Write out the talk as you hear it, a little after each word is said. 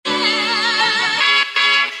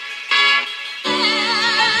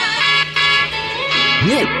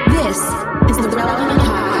This is the Relevant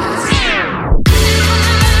Podcast.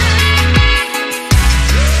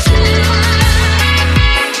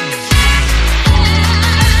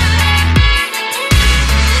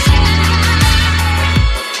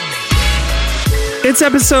 It's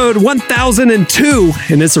episode 1002,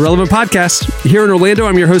 and it's the Relevant Podcast. Here in Orlando,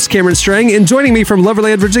 I'm your host, Cameron Strang, and joining me from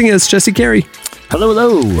Loverland, Virginia is Jesse Carey. Hello,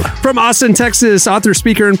 hello. From Austin, Texas, author,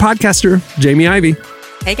 speaker, and podcaster, Jamie Ivey.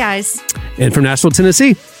 Hey, guys. And from Nashville,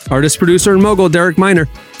 Tennessee, artist, producer, and mogul, Derek Miner.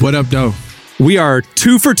 What up, though? We are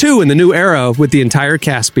 2 for 2 in the new era with the entire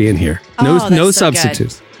cast being here. No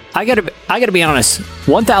substitutes. Good. I gotta be honest.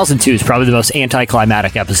 1002 is probably the most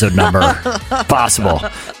anticlimactic episode number possible.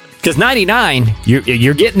 Because 99,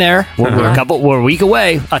 you're getting there. We're a week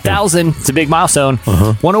away. 1,000, it's a big milestone.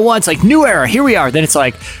 101, it's like new era. Here we are. Then it's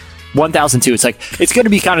like 1,002. It's like it's going to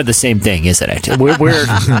be kind of the same thing, isn't it?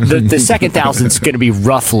 The second 1,000 is going to be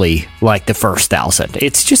roughly like the first 1,000.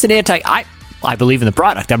 It's just an I believe in the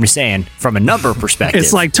product. I'm just saying from a number perspective.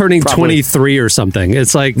 It's like turning 23 or something.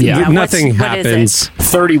 It's like nothing happens.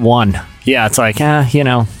 31. Yeah, it's like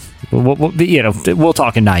we'll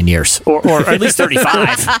talk in 9 years or at least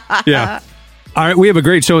 35. Yeah. All right, we have a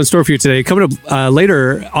great show in store for you today. Coming up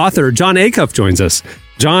later, author Jon Acuff joins us.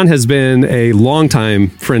 Jon has been a longtime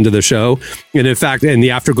friend of the show. And in fact, in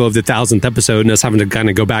the afterglow of the 1,000th episode and us having to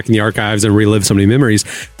kind of go back in the archives and relive so many memories,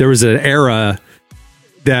 there was an era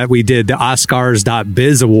that we did the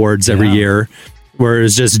Oscars.biz awards every year, where it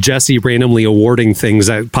was just Jesse randomly awarding things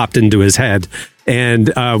that popped into his head.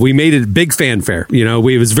 And we made it big fanfare.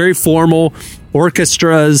 It was very formal,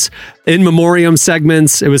 orchestras, in memoriam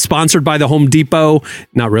segments. It was sponsored by the Home Depot.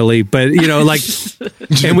 Not really, but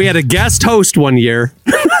and we had a guest host one year.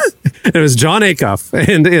 It was Jon Acuff.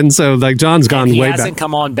 And so Jon's gone way back. He hasn't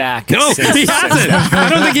come on back. No, he hasn't. I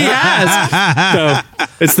don't think he has. So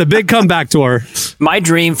it's the big comeback tour. My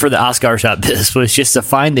dream for the Oscars.biz was just to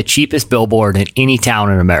find the cheapest billboard in any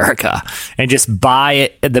town in America and just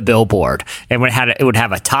buy the billboard. And it would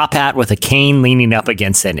have a top hat with a cane leaning up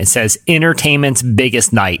against it. It says entertainment's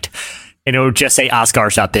biggest night. And it would just say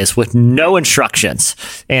Oscars.biz with no instructions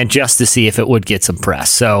and just to see if it would get some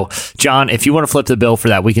press. So, Jon, if you want to flip the bill for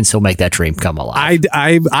that, we can still make that dream come alive.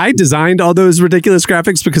 I designed all those ridiculous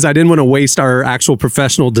graphics because I didn't want to waste our actual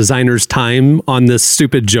professional designers' time on this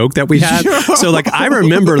stupid joke that we had. So, I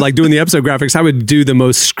remember doing the episode graphics, I would do the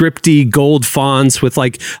most scripty gold fonts with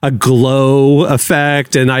a glow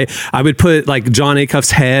effect. And I would put Jon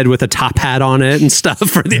Acuff's head with a top hat on it and stuff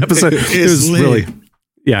for the episode. It was really...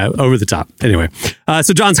 Yeah, over the top. Anyway,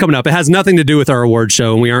 so Jon's coming up. It has nothing to do with our award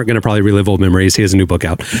show, and we aren't going to probably relive old memories. He has a new book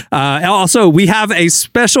out. Also, we have a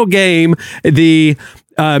special game, the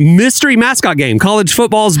mystery mascot game. College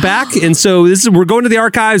football's back, and so we're going to the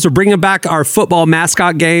archives. We're bringing back our football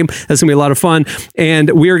mascot game. That's going to be a lot of fun,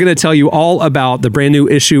 and we are going to tell you all about the brand new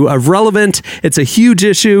issue of Relevant. It's a huge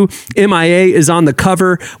issue. MIA is on the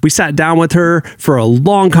cover. We sat down with her for a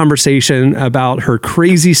long conversation about her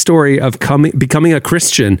crazy story of becoming a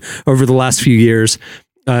Christian over the last few years.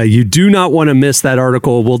 You do not want to miss that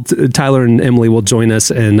article. Tyler and Emily will join us,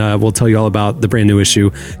 and we'll tell you all about the brand new issue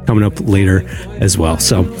coming up later as well.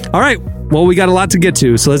 So, all right. Well, we got a lot to get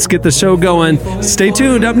to, so let's get the show going. Stay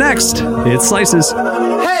tuned. Up next, it's Slices.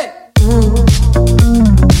 Hey!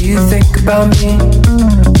 Do you think about me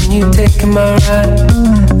when you take my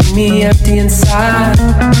ride? Me empty inside.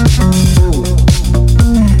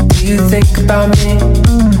 Do you think about me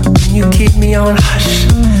when you keep me on hush?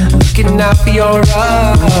 Looking out for your rush.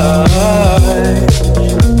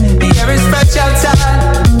 The air is fresh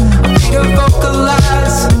outside. I'm free to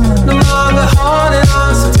vocalize. No longer holding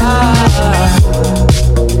on so tight.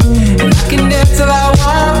 And I can dance till I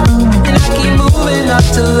want. And I keep moving up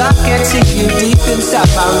till I can see you deep inside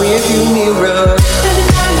my rearview mirror.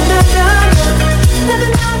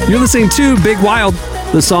 You're listening to Big Wild.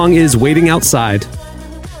 The song is Waiting Outside.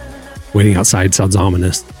 Waiting outside sounds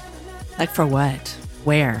ominous. For what?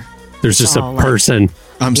 Where? There's just a person.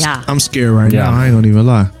 I'm scared right now. I ain't gonna even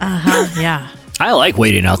lie. Yeah. I like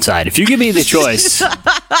waiting outside. If you give me the choice,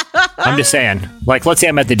 I'm just saying, let's say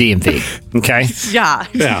I'm at the DMV, okay?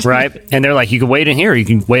 Yeah. Right? And they're like, you can wait in here or you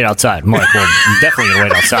can wait outside. I'm like, well, I'm definitely going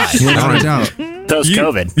to wait outside.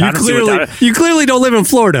 Post-COVID. You clearly don't live in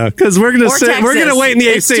Florida because we're going to wait in the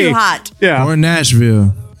AC. It's too hot. Yeah. Or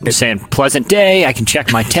Nashville. They're saying pleasant day. I can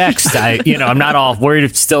check my text. I'm not all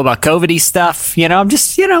worried still about COVID-y stuff. I'm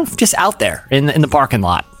just out there in the parking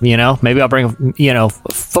lot. Maybe I'll bring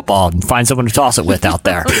football and find someone to toss it with out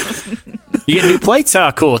there. You get new plates?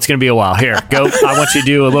 Oh, cool. It's going to be a while. Here, go. I want you to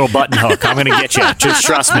do a little button hook. I'm going to get you. Just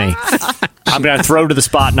trust me. I'm going to throw to the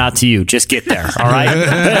spot, not to you. Just get there. All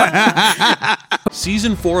right?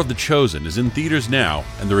 Season 4 of The Chosen is in theaters now,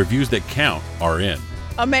 and the reviews that count are in.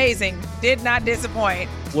 Amazing. Did not disappoint.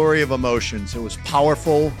 Flurry of emotions. It was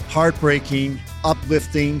powerful, heartbreaking,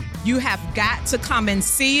 uplifting. You have got to come and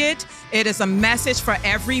see it. It is a message for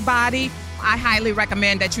everybody. I highly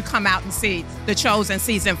recommend that you come out and see The Chosen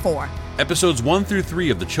Season 4. Episodes 1 through 3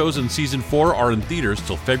 of The Chosen Season 4 are in theaters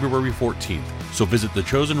till February 14th. So visit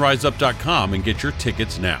thechosenriseup.com and get your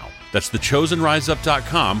tickets now. That's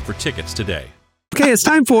thechosenriseup.com for tickets today. Okay, it's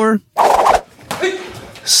time for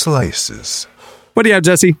Slices. What do you have,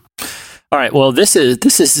 Jesse? All right. Well, this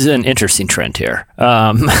is an interesting trend here.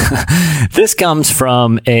 This comes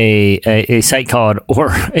from a site called,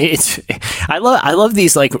 I love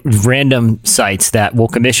these like random sites that will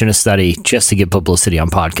commission a study just to get publicity on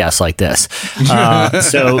podcasts like this.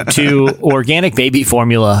 So to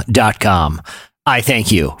organicbabyformula.com. I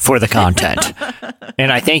thank you for the content.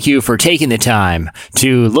 And I thank you for taking the time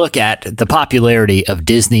to look at the popularity of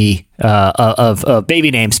Disney, of baby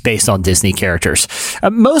names based on Disney characters.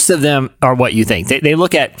 Most of them are what you think. They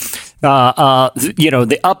look at,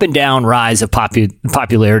 the up and down rise of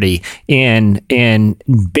popularity in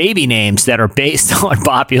baby names that are based on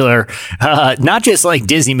popular, not just like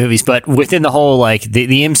Disney movies, but within the whole, like the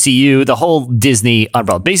MCU, the whole Disney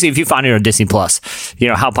umbrella. Basically, if you find it on Disney Plus,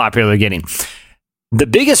 how popular they're getting. The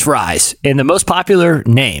biggest rise in the most popular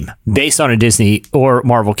name based on a Disney or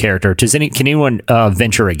Marvel character. Can anyone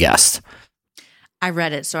venture a guess? I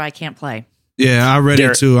read it, so I can't play. Yeah, I read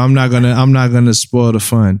it too. I'm not gonna spoil the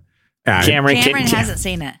fun. Cameron hasn't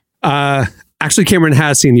seen it. Actually, Cameron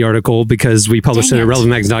has seen the article because we published it at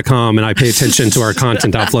relevantmags.com, and I pay attention to our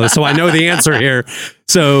content outflow, so I know the answer here.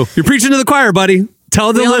 So you're preaching to the choir, buddy.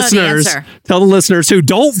 Tell the listeners who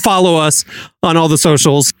don't follow us on all the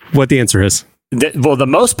socials what the answer is. The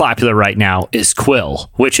most popular right now is Quill,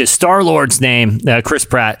 which is Star-Lord's name, Chris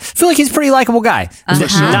Pratt. I feel like he's a pretty likable guy.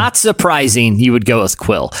 Not surprising you would go with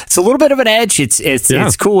Quill. It's a little bit of an edge. It's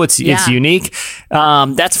cool. It's unique.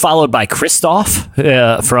 That's followed by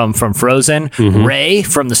Kristoff from Frozen, Rey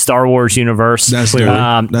from the Star Wars universe. That's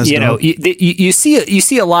dope. You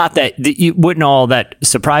see a lot that you wouldn't all that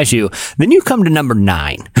surprise you. Then you come to number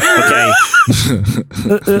 9. Okay,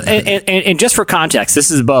 and just for context,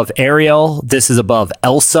 this is above Ariel. This is above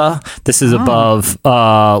Elsa. This is above,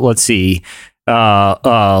 Loki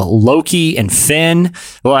and Finn.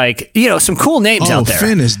 Like, some cool names out there.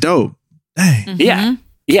 Finn is dope. Dang. Mm-hmm.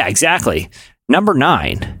 Yeah, exactly. Number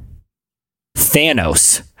 9,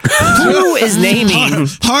 Thanos. Who is naming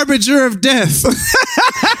Harbinger of Death?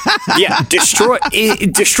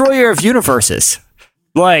 Destroyer of Universes.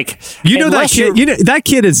 Like, that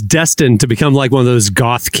kid is destined to become like one of those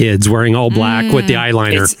goth kids wearing all black with the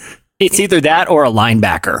eyeliner. It's either that or a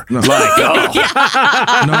linebacker. No.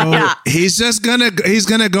 He's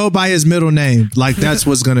gonna go by his middle name. Like, that's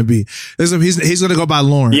what's gonna be. He's gonna go by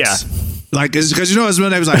Lawrence. Yeah. Like, because his middle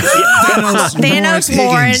name is like Thanos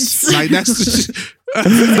Lawrence. Like, that's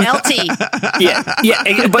LT. Yeah.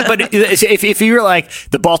 But if you're like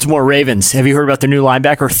the Baltimore Ravens, have you heard about their new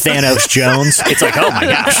linebacker, Thanos Jones? It's like, oh my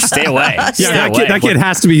gosh, stay away. That kid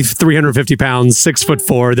has to be 350 pounds,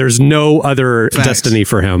 6'4". There's no other destiny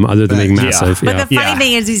for him other than being massive. But the funny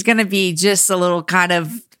thing is, he's going to be just a little kind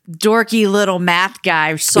of dorky little math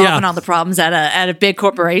guy solving all the problems at a big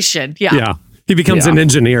corporation. Yeah. He becomes an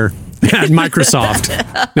engineer at Microsoft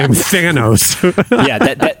named Thanos.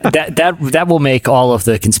 That will make all of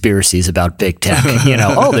the conspiracies about big tech.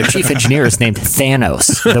 Their chief engineer is named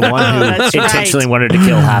Thanos, the one who intentionally wanted to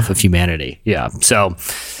kill half of humanity. Yeah. So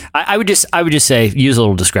I would just say use a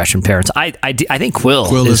little discretion, parents. I think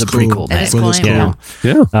Quill is a pretty cool name. That is cool. Yeah.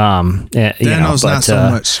 Thanos not so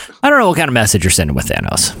much. I don't know what kind of message you're sending with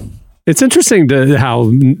Thanos. It's interesting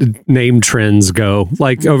how name trends go.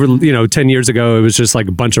 Like over, 10 years ago, it was just like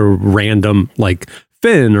a bunch of random, like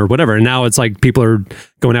Finn or whatever. And now it's like people are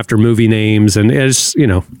going after movie names, and it's,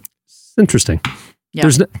 it's interesting. Yeah.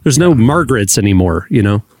 There's no Margarets anymore,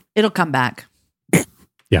 It'll come back.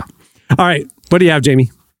 Yeah. All right. What do you have, Jamie?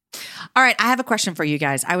 All right. I have a question for you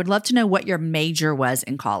guys. I would love to know what your major was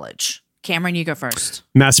in college. Cameron, you go first.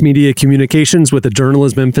 Mass media communications with a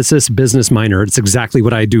journalism emphasis, business minor. It's exactly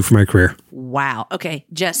what I do for my career. Wow. Okay.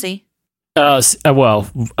 Jesse? Well, it's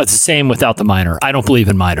the same without the minor. I don't believe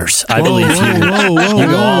in minors. I believe you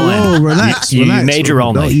go all in. Relax, you relax. major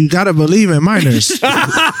only. No, you got to believe in minors.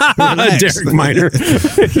 Derek Minor.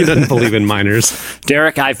 He doesn't believe in minors.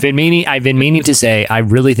 Derek, I've been meaning to say, I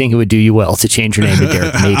really think it would do you well to change your name to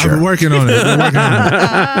Derek Major. I'm working on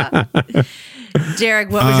it. Derek,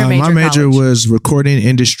 what was your major? My major college? was recording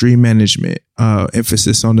industry management,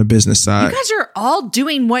 emphasis on the business side. You guys are all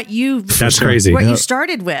doing what you That's crazy. What you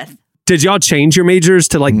started with. Did y'all change your majors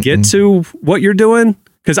to like get to what you're doing?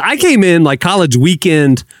 Because I came in like college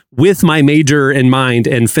weekend with my major in mind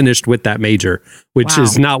and finished with that major, which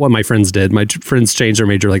is not what my friends did. My friends changed their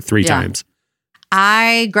major like 3 times.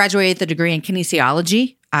 I graduated with a degree in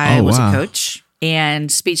kinesiology. I was a coach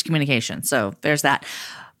and speech communication. So there's that.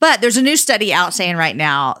 But there's a new study out saying right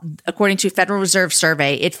now, according to Federal Reserve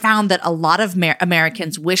survey, it found that a lot of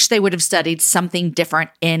Americans wish they would have studied something different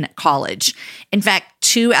in college. In fact,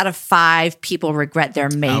 2 out of 5 people regret their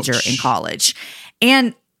major in college.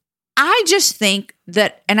 And I just think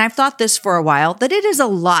that, and I've thought this for a while, that it is a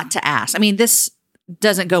lot to ask. I mean, this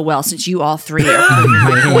doesn't go well since you all 3 are proving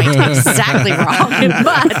my point exactly wrong.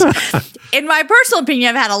 But in my personal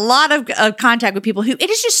opinion, I've had a lot of contact with people who it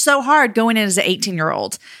is just so hard going in as an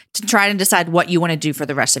 18-year-old to try and decide what you want to do for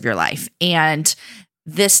the rest of your life. And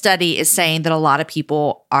this study is saying that a lot of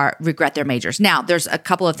people regret their majors. Now, there's a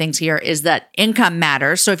couple of things here is that income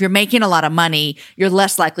matters. So if you're making a lot of money, you're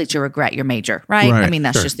less likely to regret your major, right? I mean,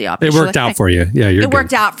 that's just the obvious. It worked out for you. Yeah, it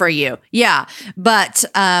worked out for you. Yeah. But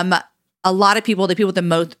a lot of people, the people with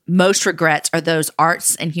the most regrets are those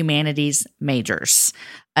arts and humanities majors.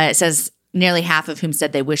 It says nearly half of whom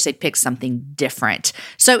said they wish they'd picked something different.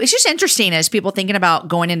 So it's just interesting as people thinking about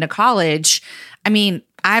going into college. I mean,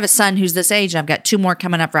 I have a son who's this age, and I've got 2 more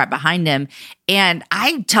coming up right behind him. And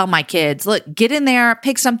I tell my kids, look, get in there,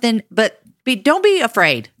 pick something, but don't be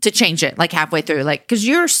afraid to change it like halfway through, like, because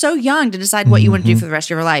you're so young to decide what you want to do for the rest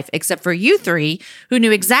of your life, except for you 3 who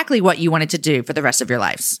knew exactly what you wanted to do for the rest of your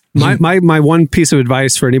lives. My one piece of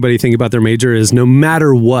advice for anybody thinking about their major is no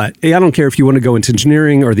matter what, I don't care if you want to go into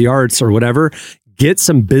engineering or the arts or whatever, get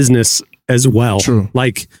some business as well. True.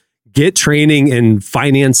 Like, get training in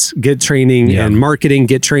finance, get training in marketing,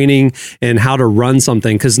 get training in how to run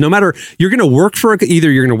something. Because no matter, you're going to work for a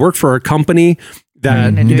company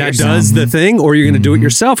that does the thing, or you're going to do it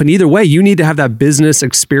yourself. And either way, you need to have that business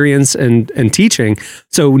experience and teaching.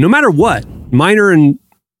 So no matter what, minor in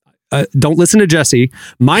don't listen to Jesse,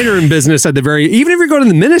 minor in business at the even if you're going to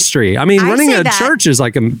the ministry. I mean, running a church is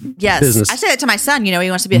like a business. I say that to my son, he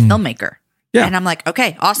wants to be a filmmaker. Yeah. And I'm like,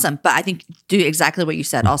 okay, awesome. But I think do exactly what you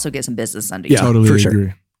said. Also get some business under you. Yeah, totally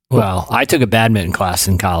agree. Well, I took a badminton class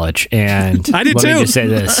in college, and I did let too. me just say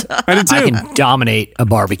this: I did too. I can dominate a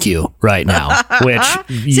barbecue right now. Which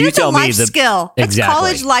See, you it's tell a life me skill. It's exactly.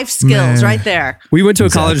 college life skills right there. We went to a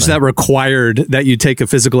college that required that you take a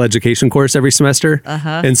physical education course every semester,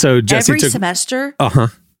 and so Jesse every took semester.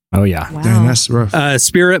 Oh yeah, Wow. Damn, that's rough.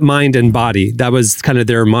 Spirit, mind, and body. That was kind of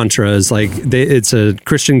their mantra. Is like it's a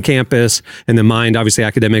Christian campus, and the mind, obviously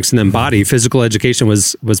academics, and then body. Physical education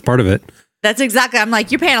was part of it. That's exactly. I'm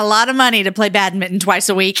like, you're paying a lot of money to play badminton twice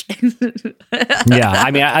a week. Yeah, I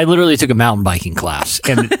mean, I literally took a mountain biking class,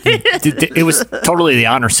 and it was totally the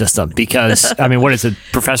honor system because, I mean, what is the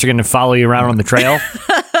professor going to follow you around on the trail?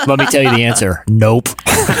 Let me tell you the answer. Nope.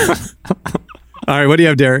 All right, what do you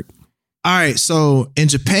have, Derek? All right, so in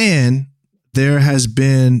Japan, there has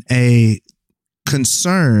been a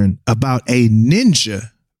concern about a ninja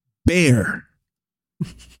bear.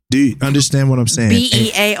 Do you understand what I'm saying?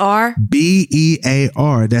 BEAR?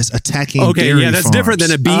 BEAR. That's attacking. Okay, dairy that's farms. different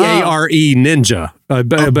than a BARE ninja.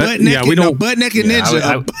 We don't butt naked ninja.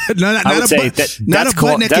 I would say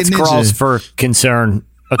that's calls for concern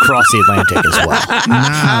across the Atlantic as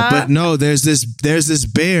well. But no, there's this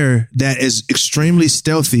bear that is extremely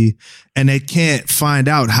stealthy, and they can't find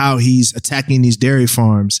out how he's attacking these dairy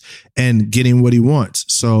farms and getting what he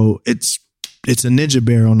wants. So it's a ninja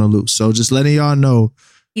bear on the loose. So just letting y'all know.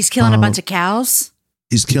 He's killing a bunch of cows?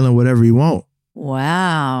 He's killing whatever he wants.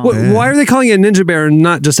 Wow. Why are they calling it a ninja bear and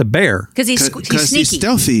not just a bear? Because he's sneaky. He's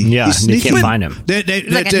stealthy. Yeah, he's sneaky. you can't find him. They're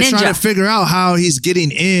trying to figure out how he's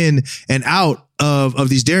getting in and out of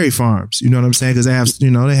these dairy farms. You know what I'm saying? Because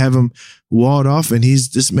they have him walled off, and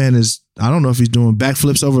this man is, I don't know if he's doing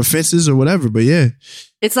backflips over fences or whatever, but yeah.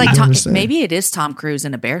 It's like maybe it is Tom Cruise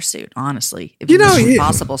in a bear suit, honestly. If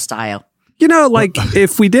Impossible style. Like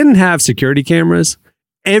if we didn't have security cameras,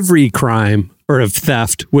 every crime or of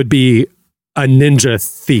theft would be a ninja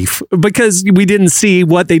thief because we didn't see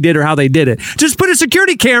what they did or how they did it. Just put a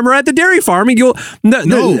security camera at the dairy farm and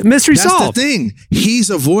mystery solved. That's the thing.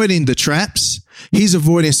 He's avoiding the traps. He's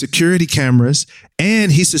avoiding security cameras, and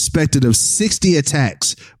he's suspected of 60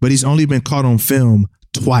 attacks, but he's only been caught on film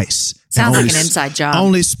twice. Sounds like an inside job.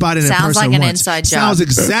 Only spotted in person Sounds like an once. inside job. Sounds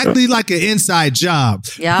exactly like an inside job.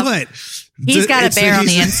 Yep. But he's got a bear on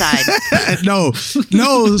the inside. no,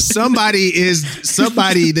 somebody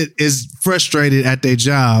that is frustrated at their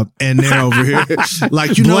job, and they're over here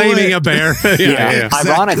like, you know blaming what? a bear. Yeah.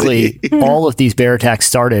 Exactly. Ironically, all of these bear attacks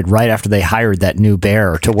started right after they hired that new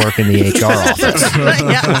bear to work in the HR office.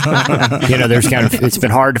 You know, there's it's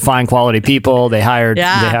been hard to find quality people. They hired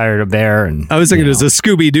a bear, and I was thinking it's a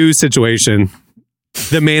Scooby-Doo situation.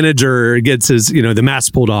 The manager gets his, the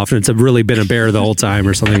mask pulled off, and it's really been a bear the whole time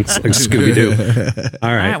or something. It's like Scooby-Doo.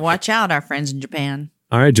 All right. Watch out, our friends in Japan.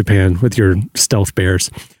 All right, Japan, with your stealth bears.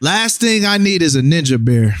 Last thing I need is a ninja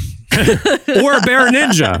bear. Or a bear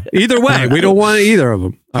ninja. Either way, we don't want either of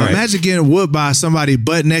them. All right. Imagine getting whooped by somebody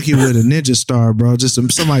butt naked with a ninja star, bro. Just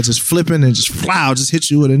somebody just flipping and just hit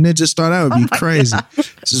you with a ninja star. That would be crazy.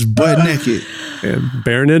 Just butt naked. Yeah,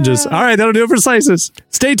 bear ninjas. All right, that'll do it for Slices.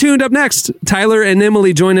 Stay tuned. Up next, Tyler and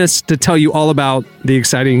Emily join us to tell you all about the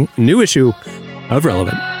exciting new issue of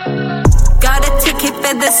Relevant. Got a ticket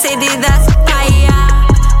for the city that's fire.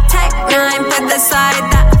 Tech 9 for the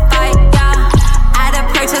side that fire. At a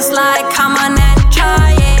protest like, come on and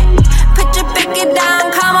try it. Put your picket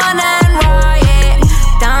down, come on and riot.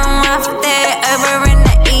 Down rough there, over in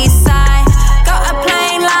the east side. Got a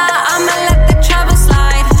plane like, I'ma let the travel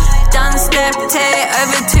slide. Done stepped it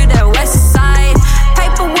over to the west side.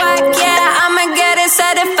 Paperwork, yeah, I'ma get it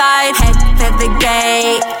certified. Head for the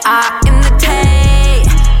gate, in the tape.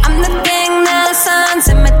 I'm the thing the suns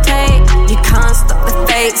imitate. You can't stop the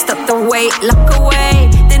fate, stop the wait, lock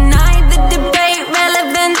away. Deny the debate,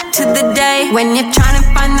 relevant to the day. When you're trying to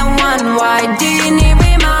find the one, why do you need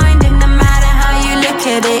reminding? No matter how you look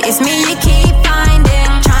at it, it's me you keep finding.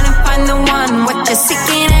 Trying to find the one, what you're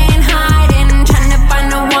seeking ain't hiding. Trying to find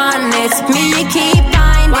the one, it's me you keep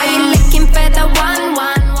finding. Why you looking for the one?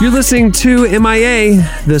 You're listening to MIA.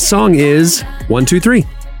 The song is 1, 2, 3.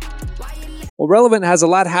 Well, Relevant has a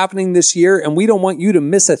lot happening this year, and we don't want you to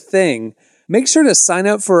miss a thing. Make sure to sign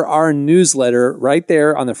up for our newsletter right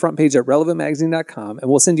there on the front page at relevantmagazine.com, and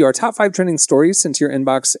we'll send you our top 5 trending stories sent to your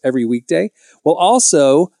inbox every weekday. We'll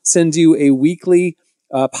also send you a weekly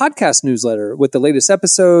podcast newsletter with the latest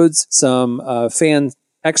episodes, some fan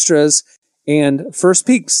extras, and first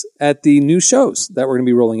peeks at the new shows that we're going to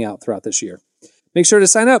be rolling out throughout this year. Make sure to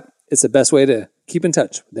sign up. It's the best way to keep in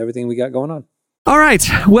touch with everything we got going on. All right.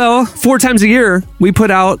 Well, 4 times a year, we put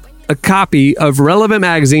out a copy of Relevant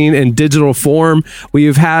Magazine in digital form.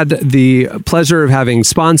 We've had the pleasure of having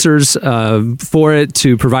sponsors for it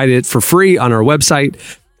to provide it for free on our website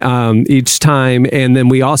each time. And then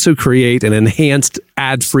we also create an enhanced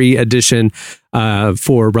ad-free edition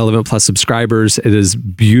for Relevant Plus subscribers. It is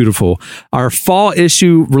beautiful. Our fall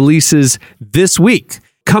issue releases this week.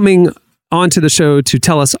 Coming onto the show to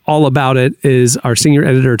tell us all about it is our senior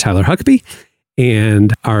editor, Tyler Huckabee,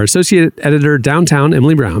 and our associate editor downtown,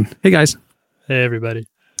 Emily Brown. Hey, guys. Hey, everybody.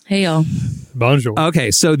 Hey, y'all. Bonjour.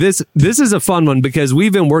 Okay, so this is a fun one because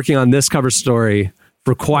we've been working on this cover story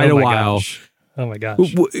for quite a while. Gosh. Oh, my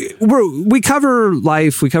gosh. We cover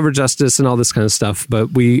life, we cover justice and all this kind of stuff,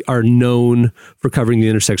 but we are known for covering the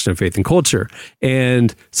intersection of faith and culture.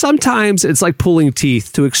 And sometimes it's like pulling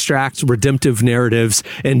teeth to extract redemptive narratives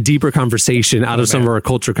and deeper conversation out of some of our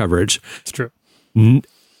culture coverage. It's true. And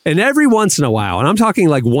every once in a while, and I'm talking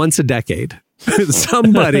like once a decade,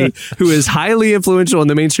 somebody who is highly influential in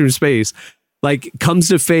the mainstream space like comes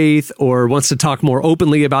to faith or wants to talk more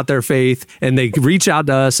openly about their faith, and they reach out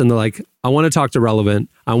to us and they're like, I want to talk to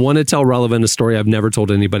Relevant. I want to tell Relevant a story I've never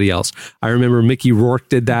told anybody else. I remember Mickey Rourke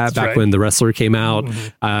did that back when The Wrestler came out.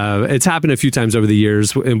 Mm-hmm. It's happened a few times over the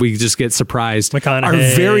years, and we just get surprised. Our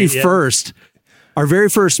very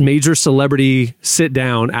first major celebrity sit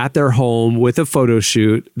down at their home with a photo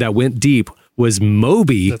shoot that went deep was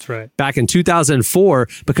Moby. That's right. Back in 2004,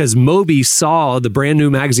 because Moby saw the brand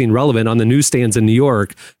new magazine Relevant on the newsstands in New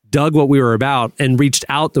York, dug what we were about, and reached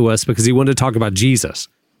out to us because he wanted to talk about Jesus.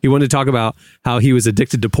 He wanted to talk about how he was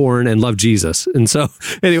addicted to porn and loved Jesus. And so,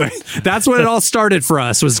 anyway, that's when it all started for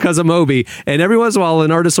us, was because of Moby. And every once in a while,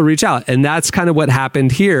 an artist will reach out. And that's kind of what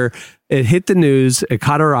happened here. It hit the news. It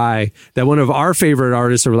caught our eye that one of our favorite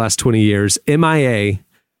artists over the last 20 years, MIA,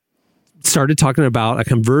 started talking about a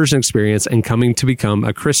conversion experience and coming to become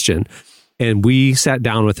a Christian. And we sat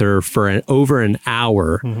down with her for over an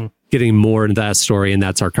hour getting more into that story, and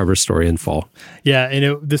that's our cover story in fall. Yeah,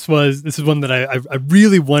 and this is one that I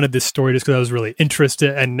really wanted this story just because I was really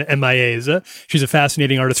interested in MIA. She's a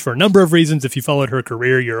fascinating artist for a number of reasons. If you followed her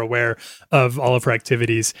career, you're aware of all of her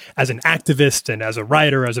activities as an activist and as a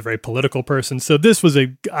writer, as a very political person. So this was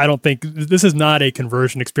this is not a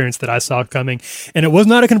conversion experience that I saw coming, and it was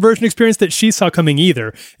not a conversion experience that she saw coming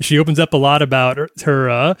either. She opens up a lot about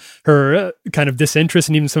her kind of disinterest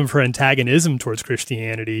and even some of her antagonism towards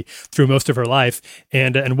Christianity through most of her life,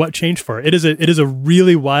 and what changed for her. It is a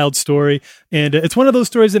really wild story, and it's one of those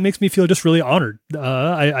stories that makes me feel just really honored.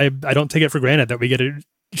 I don't take it for granted that we get to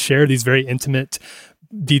share these very intimate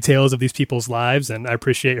details of these people's lives, and I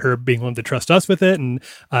appreciate her being willing to trust us with it. And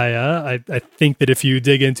I think that if you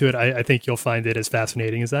dig into it, I think you'll find it as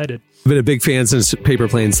fascinating as I did. I've been a big fan since Paper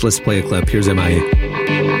Planes. Let's play a clip. Here's MIA.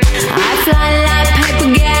 I fly like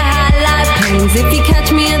paper, get high like planes. If you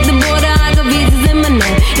catch me at the border, I got visas in my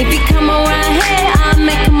name. If you come around here, I'll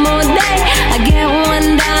make them all day. I get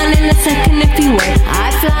one down in a second if you wait.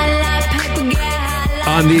 I fly like paper, get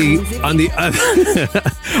high like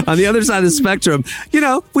on the other side of the spectrum,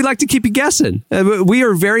 we like to keep you guessing. We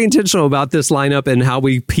are very intentional about this lineup and how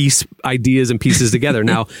we piece ideas and pieces together.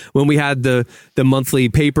 Now, when we had the monthly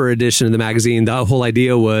paper edition of the magazine, the whole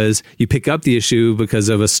idea was you pick up the issue because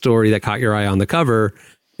of a story that caught your eye on the cover,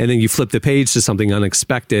 and then you flip the page to something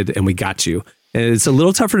unexpected, and we got you. And it's a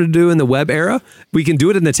little tougher to do in the web era. We can do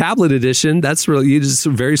it in the tablet edition. That's really just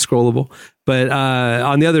very scrollable. But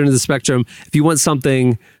on the other end of the spectrum, if you want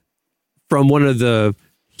something from one of the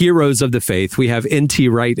heroes of the faith, we have N.T.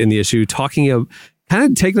 Wright in the issue kind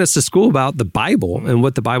of taking us to school about the Bible and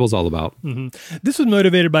what the Bible's all about. Mm-hmm. This was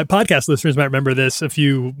motivated by podcast listeners might remember this a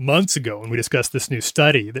few months ago when we discussed this new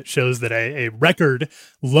study that shows that a record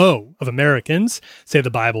low of Americans say the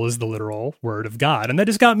Bible is the literal word of God. And that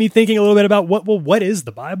just got me thinking a little bit about what is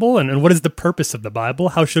the Bible and what is the purpose of the Bible?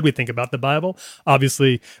 How should we think about the Bible?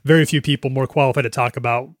 Obviously, very few people more qualified to talk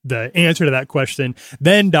about the answer to that question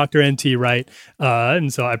than Dr. N.T. Wright.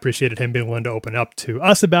 And so I appreciated him being willing to open up to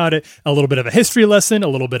us about it, a little bit of a history lesson, a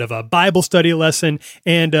little bit of a Bible study lesson,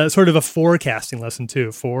 and sort of a forecasting lesson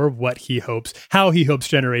too for how he hopes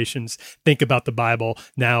generations think about the Bible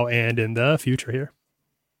now and in the future here.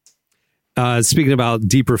 Speaking about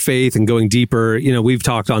deeper faith and going deeper, we've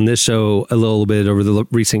talked on this show a little bit over the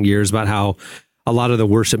recent years about how a lot of the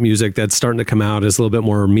worship music that's starting to come out is a little bit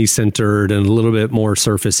more me-centered and a little bit more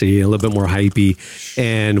surfacey, a little bit more hypey,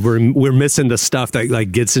 and we're missing the stuff that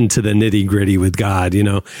like gets into the nitty-gritty with God,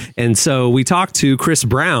 And so we talked to Chris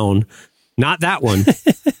Brown, not that one.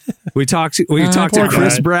 We talked to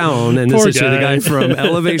Chris Brown, and this is the guy from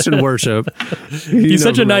Elevation Worship. He's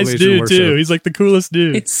such a nice dude too. He's like the coolest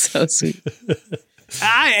dude. It's so sweet.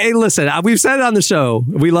 Hey, listen, we've said it on the show.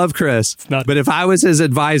 We love Chris. But if I was his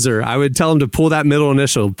advisor, I would tell him to pull that middle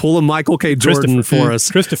initial, pull a Michael K. Jordan for us.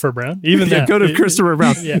 Christopher Brown. Even that. Go to Christopher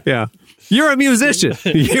Brown. Yeah. You're a musician.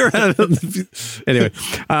 Anyway,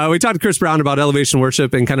 we talked to Chris Brown about Elevation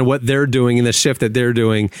Worship and kind of what they're doing and the shift that they're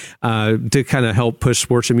doing to kind of help push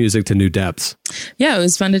worship music to new depths. Yeah, it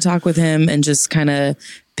was fun to talk with him and just kind of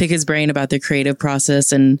pick his brain about the creative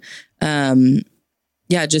process and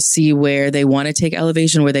just see where they want to take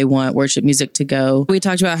Elevation, where they want worship music to go. We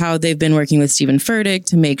talked about how they've been working with Stephen Furtick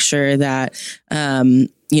to make sure that,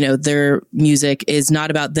 their music is not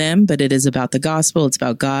about them, but it is about the gospel. It's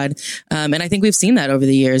about God. And I think we've seen that over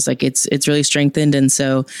the years. Like it's really strengthened. And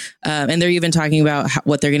so, and they're even talking about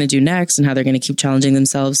what they're going to do next and how they're going to keep challenging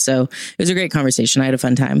themselves. So it was a great conversation. I had a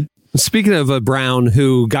fun time. Speaking of Brown,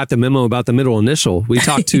 who got the memo about the middle initial, we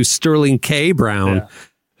talked to Sterling K. Brown,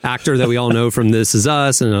 actor that we all know from This Is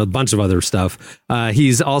Us and a bunch of other stuff.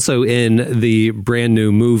 He's also in the brand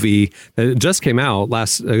new movie that just came out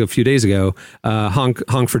a few days ago,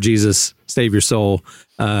 Honk for Jesus, Save Your Soul.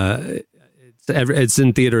 It's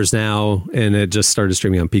in theaters now, and it just started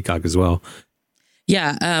streaming on Peacock as well.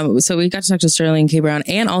 Yeah, so we got to talk to Sterling K. Brown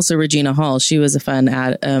and also Regina Hall. She was a fun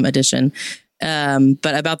addition.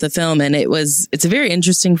 But about the film, and it's a very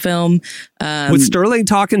interesting film. With Sterling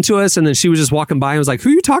talking to us, and then she was just walking by and was like,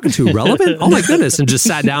 "Who are you talking to? Relevant? Oh my goodness!" And just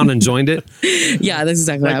sat down and joined it. Yeah, that's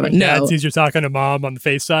exactly what happened. Dad sees you talking to mom on the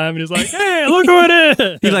FaceTime, and he's like, "Hey, look who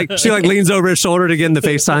it is!" She leans over his shoulder to get in the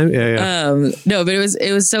FaceTime. Yeah. No, but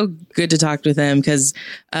it was so good to talk with him because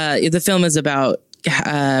the film is about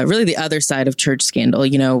really the other side of church scandal.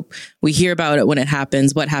 You know, we hear about it when it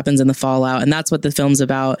happens, what happens in the fallout, and that's what the film's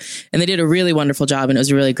about. And they did a really wonderful job, and it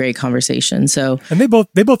was a really great conversation. So, and they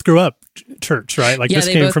both grew up church, right? Like, yeah, this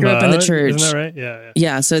they came both from grew up in the church. Isn't that right? Yeah.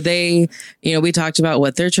 Yeah. So they, you know, we talked about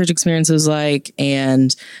what their church experience was like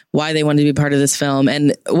and why they wanted to be part of this film.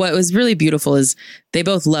 And what was really beautiful is they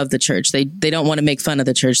both love the church. They don't want to make fun of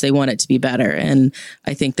the church. They want it to be better. And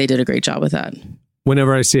I think they did a great job with that.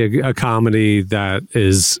 Whenever I see a comedy that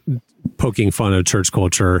is poking fun of church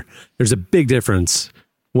culture, there's a big difference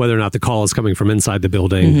whether or not the call is coming from inside the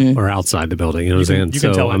building or outside the building. You know what I'm saying? You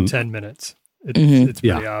can tell in 10 minutes. It's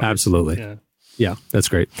pretty obvious. Absolutely. Yeah, that's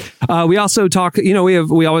great. We also talk, you know,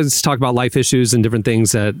 we always talk about life issues and different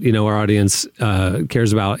things that, you know, our audience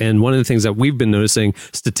cares about. And one of the things that we've been noticing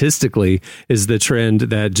statistically is the trend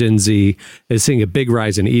that Gen Z is seeing a big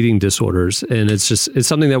rise in eating disorders. And it's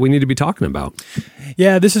something that we need to be talking about.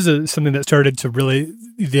 Yeah, this is something that started to really,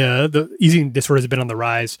 the eating disorders have been on the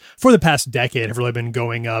rise for the past decade, have really been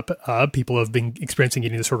going up. People have been experiencing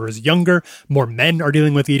eating disorders younger. More men are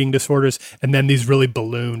dealing with eating disorders. And then these really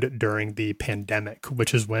ballooned during the pandemic,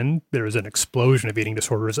 which is when there was an explosion of eating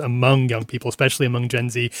disorders among young people, especially among Gen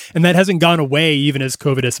Z. And that hasn't gone away even as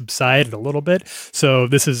COVID has subsided a little bit. So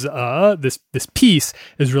this is this piece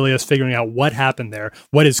is really us figuring out what happened there,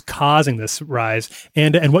 what is causing this rise,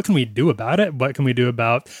 and what can we do about it? What can we do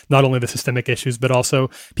about not only the systemic issues, but also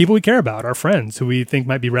people we care about, our friends who we think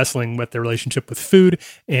might be wrestling with their relationship with food,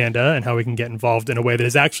 and how we can get involved in a way that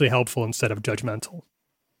is actually helpful instead of judgmental.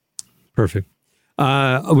 Perfect.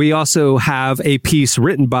 We also have a piece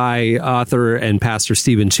written by author and pastor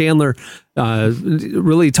Stephen Chandler,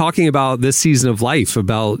 really talking about this season of life,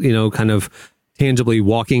 about, you know, kind of tangibly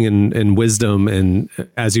walking in wisdom and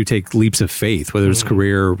as you take leaps of faith, whether it's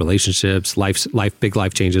career, relationships, big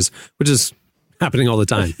life changes, which is happening all the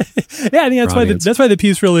time. Yeah, I think that's why the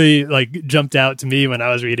piece really like jumped out to me when I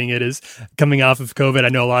was reading it. Is coming off of COVID, I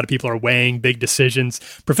know a lot of people are weighing big decisions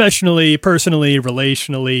professionally, personally,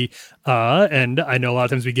 relationally, and I know a lot of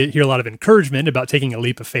times we hear a lot of encouragement about taking a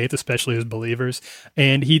leap of faith, especially as believers.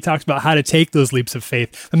 And he talks about how to take those leaps of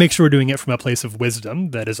faith and make sure we're doing it from a place of wisdom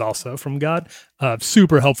that is also from God.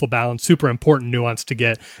 Super helpful balance, super important nuance to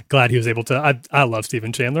get. Glad he was able to. I love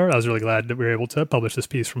Stephen Chandler. I was really glad that we were able to publish this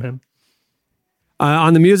piece from him.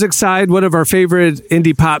 On the music side, one of our favorite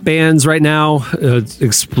indie pop bands right now,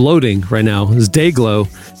 exploding right now, is Dayglow.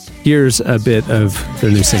 Here's a bit of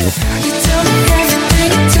their new single.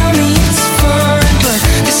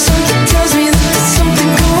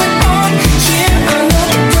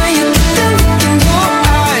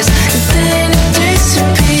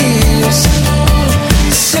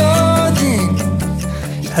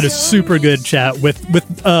 Had a super good chat with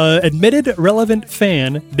admitted relevant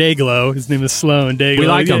fan Dayglow. His name is Sloan. Dayglow. We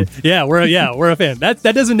like him. Yeah, we're a fan. That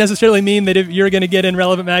doesn't necessarily mean that if you're going to get in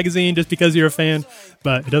Relevant Magazine just because you're a fan,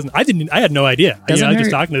 but it doesn't. I had no idea. I was just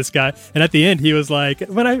talking to this guy, and at the end he was like,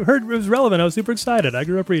 when I heard it was relevant, I was super excited. I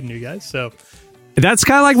grew up reading you guys, so. That's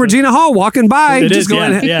kind of like Regina Hall walking by. It just is,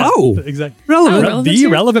 going, yeah. Oh, exactly. Relevant. The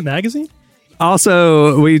Relevant Magazine.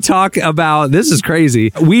 Also, we talk about, this is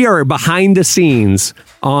crazy, we are behind the scenes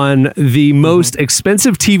on the most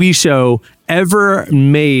expensive TV show ever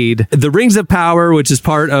made, The Rings of Power, which is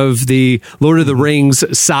part of the Lord of the Rings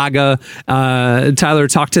saga. Tyler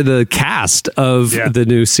talked to the cast of the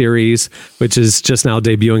new series, which is just now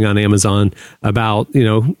debuting on Amazon, about, you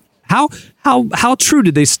know, how true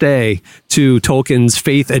did they stay to Tolkien's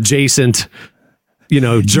faith adjacent, you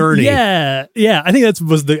know, journey. Yeah. I think that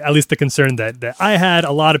was at least the concern that I had.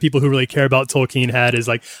 A lot of people who really care about Tolkien had is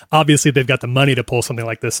like, obviously they've got the money to pull something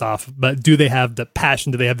like this off, but do they have the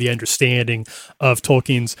passion? Do they have the understanding of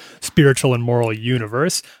Tolkien's spiritual and moral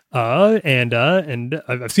universe? And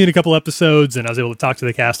I've seen a couple episodes, and I was able to talk to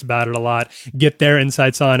the cast about it a lot, get their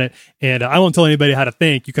insights on it. And I won't tell anybody how to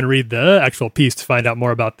think. You can read the actual piece to find out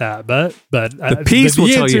more about that. But the piece will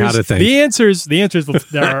tell you how to think. The answers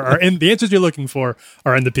are in the answers you're looking for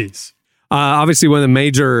are in the piece. Obviously, one of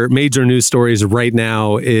the major news stories right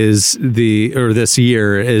now is this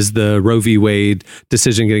year is the Roe v. Wade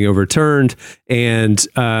decision getting overturned, and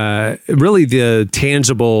really the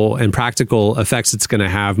tangible and practical effects it's going to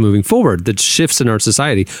have moving forward, the shifts in our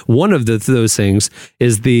society. One of those things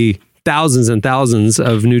is the thousands and thousands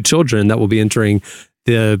of new children that will be entering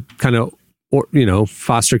the kind of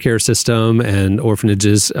foster care system and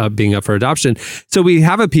orphanages being up for adoption. So we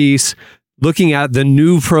have a piece looking at the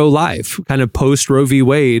new pro-life, kind of post Roe v.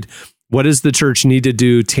 Wade. What does the church need to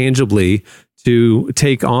do tangibly to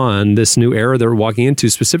take on this new era that we're walking into,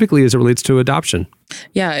 specifically as it relates to adoption?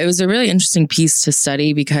 Yeah, it was a really interesting piece to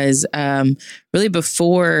study because really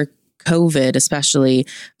before COVID, especially,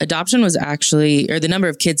 adoption was actually, or the number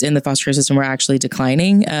of kids in the foster care system were actually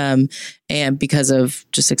declining. And because of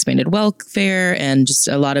just expanded welfare and just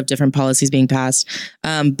a lot of different policies being passed.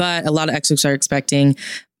 But a lot of experts are expecting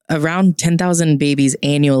around 10,000 babies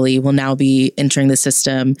annually will now be entering the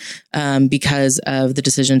system because of the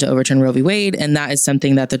decision to overturn Roe v. Wade. And that is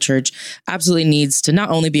something that the church absolutely needs to not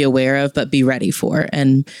only be aware of, but be ready for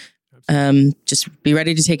and just be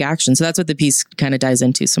ready to take action. So that's what the piece kind of dives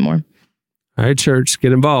into some more. All right, church,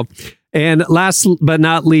 get involved. And last but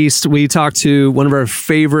not least, we talked to one of our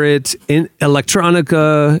favorite indie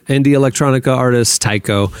electronica artists,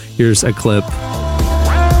 Tycho. Here's a clip.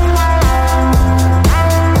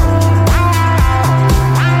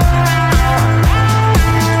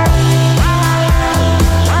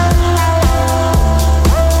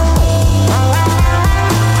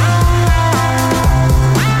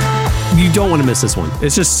 You don't want to miss this one.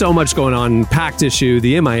 It's just so much going on. Packed issue,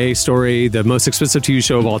 the MIA story, the most expensive TV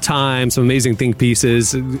show of all time, some amazing think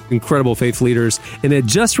pieces, incredible faith leaders. And it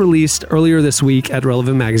just released earlier this week at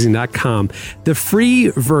relevantmagazine.com. The free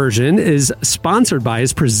version is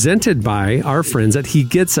presented by our friends at He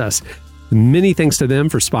Gets Us. Many thanks to them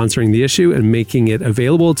for sponsoring the issue and making it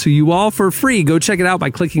available to you all for free. Go check it out by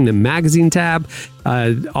clicking the magazine tab.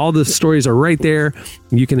 All the stories are right there.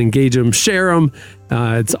 You can engage them, share them.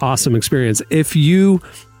 It's an awesome experience. If you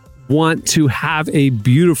want to have a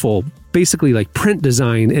beautiful, basically like print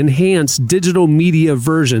design, enhanced digital media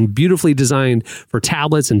version, beautifully designed for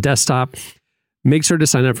tablets and desktop, make sure to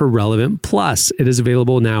sign up for Relevant Plus. It is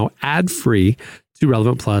available now ad-free to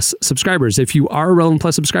Relevant Plus subscribers. If you are a Relevant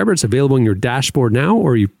Plus subscriber, it's available in your dashboard now,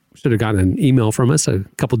 or you should have gotten an email from us a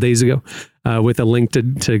couple days ago with a link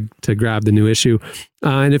to grab the new issue.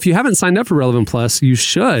 And if you haven't signed up for Relevant Plus, you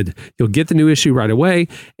should. You'll get the new issue right away,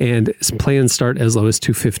 and plans start as low as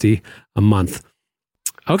 $250 a month.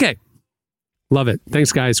 Okay. Love it.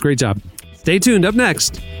 Thanks, guys. Great job. Stay tuned. Up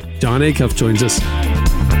next, Jon Acuff joins us.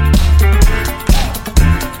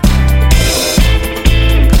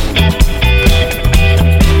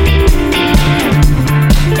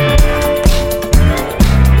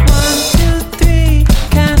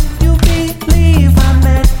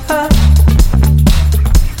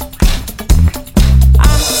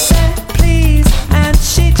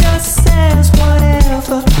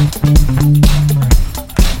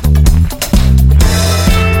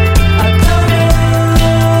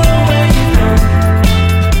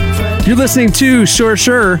 You're listening to Sure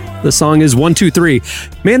Sure. The song is 1, 2, 3.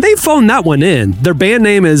 Man, they phoned that one in. Their band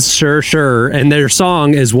name is Sure Sure, and their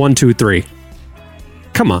song is 1, 2, 3.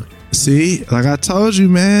 Come on. See, like I told you,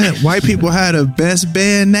 man, white people had the best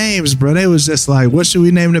band names, bro. They was just like, what should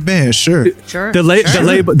we name the band? Sure. The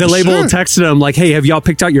label texted him like, hey, have y'all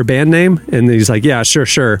picked out your band name? And he's like, yeah, sure,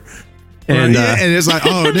 sure. And, and it's like,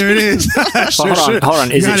 oh, there it is. Hold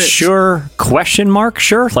on. Is it sure ?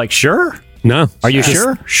 Sure? Like sure? No. Are you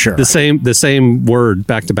sure? Sure. The same word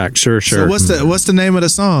back to back. Sure. So what's the name of the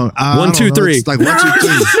song? 1, 2, 3. It's like 1, 2,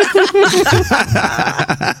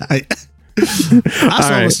 3. That's what I'm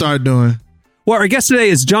gonna start doing. Well, our guest today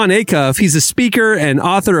is Jon Acuff. He's a speaker and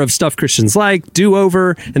author of Stuff Christians Like, Do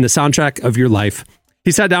Over, and The Soundtrack of Your Life.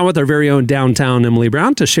 He sat down with our very own downtown Emily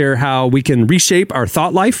Brown to share how we can reshape our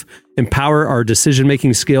thought life, empower our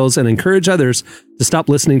decision-making skills, and encourage others to stop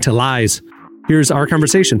listening to lies. Here's our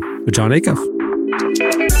conversation with Jon Acuff.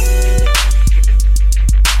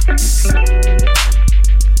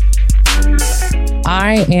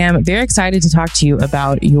 I am very excited to talk to you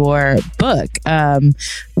about your book,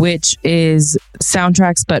 which is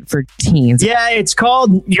Soundtracks But for Teens. Yeah, it's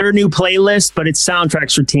called Your New Playlist, but it's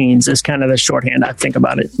Soundtracks for Teens is kind of the shorthand I think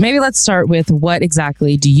about it. Maybe let's start with what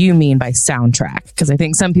exactly do you mean by soundtrack? Because I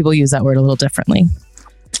think some people use that word a little differently.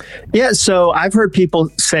 Yeah, so I've heard people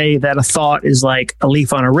say that a thought is like a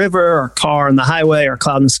leaf on a river or a car on the highway or a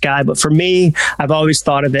cloud in the sky. But for me, I've always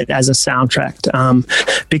thought of it as a soundtrack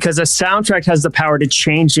because a soundtrack has the power to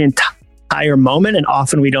change the entire moment, and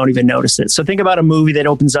often we don't even notice it. So think about a movie that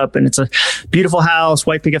opens up and it's a beautiful house,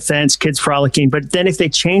 white picket fence, kids frolicking. But then if they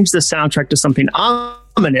change the soundtrack to something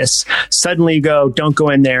ominous, suddenly you go, don't go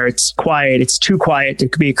in there. It's quiet. It's too quiet.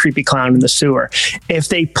 It could be a creepy clown in the sewer. If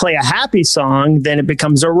they play a happy song, then it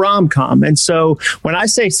becomes a rom-com. And so when I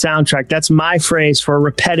say soundtrack, that's my phrase for a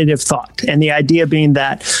repetitive thought. And the idea being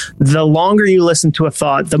that the longer you listen to a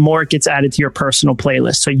thought, the more it gets added to your personal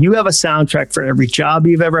playlist. So you have a soundtrack for every job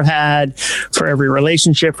you've ever had, for every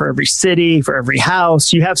relationship, for every city, for every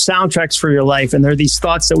house. You have soundtracks for your life. And there are these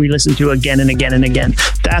thoughts that we listen to again and again and again.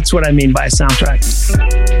 That's what I mean by a soundtrack.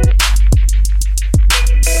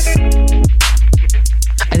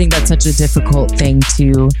 I think that's such a difficult thing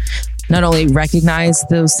to not only recognize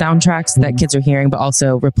those soundtracks that kids are hearing, but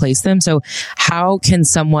also replace them. So how can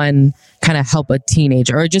someone kind of help a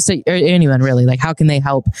teenager or just or anyone really, like how can they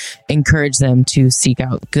help encourage them to seek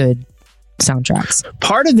out good soundtracks?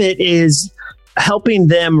 Part of it is helping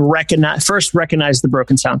them recognize the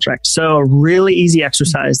broken soundtrack. So a really easy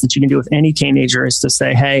exercise that you can do with any teenager is to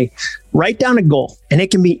say, hey, write down a goal. And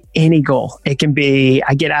it can be any goal. It can be,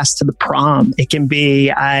 I get asked to the prom. It can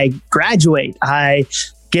be, I graduate. I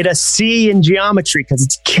get a C in geometry because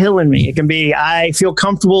it's killing me. It can be, I feel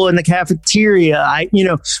comfortable in the cafeteria.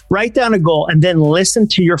 Write down a goal and then listen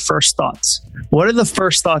to your first thoughts. What are the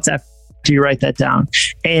first thoughts after you write that down?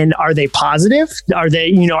 And are they positive? Are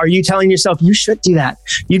they, are you telling yourself you should do that?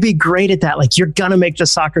 You'd be great at that. Like you're going to make the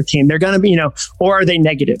soccer team. They're going to be, or are they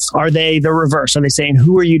negative? Are they the reverse? Are they saying,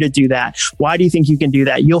 who are you to do that? Why do you think you can do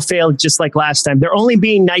that? You'll fail just like last time. They're only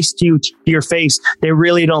being nice to you, to your face. They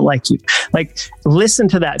really don't like you. Like listen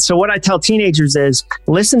to that. So what I tell teenagers is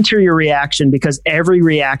listen to your reaction because every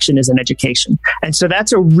reaction is an education. And so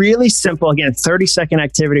that's a really simple, again, 30-second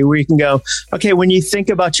activity where you can go, okay, when you think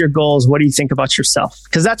about your goals, what do you think about yourself?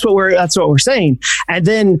 Because that's what we're saying. And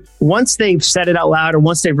then once they've said it out loud or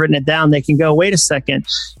once they've written it down, they can go, wait a second.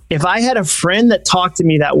 If I had a friend that talked to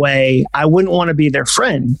me that way, I wouldn't want to be their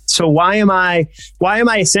friend. So why am I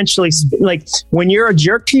essentially like when you're a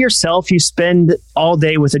jerk to yourself, you spend all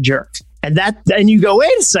day with a jerk. And you go,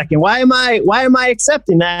 wait a second, why am I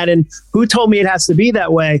accepting that? And who told me it has to be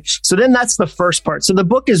that way? So then that's the first part. So the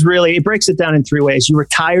book is really, it breaks it down in 3 ways. You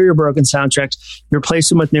retire your broken soundtracks, you replace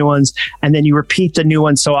them with new ones, and then you repeat the new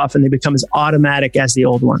ones so often they become as automatic as the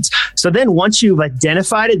old ones. So then once you've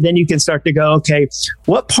identified it, then you can start to go, okay,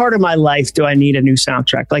 what part of my life do I need a new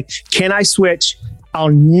soundtrack? Like, can I switch? I'll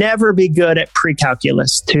never be good at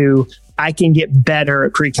pre-calculus to I can get better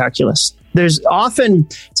at pre-calculus. There's often,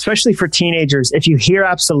 especially for teenagers, if you hear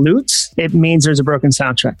absolutes, it means there's a broken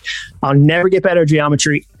soundtrack. I'll never get better at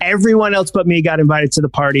geometry. Everyone else but me got invited to the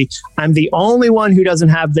party. I'm the only one who doesn't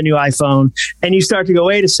have the new iPhone. And you start to go,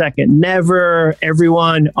 wait a second, never,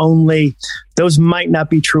 everyone, only. Those might not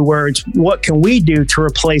be true words. What can we do to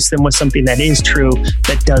replace them with something that is true,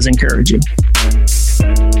 that does encourage you?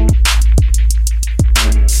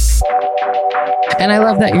 And I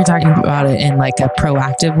love that you're talking about it in like a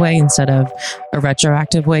proactive way instead of a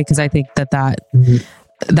retroactive way, because I think that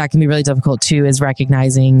can be really difficult too, is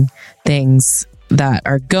recognizing things that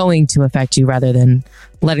are going to affect you rather than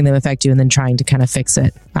letting them affect you and then trying to kind of fix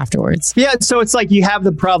it afterwards. Yeah. So it's like you have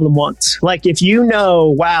the problem once. Like if you know,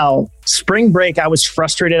 wow, spring break, I was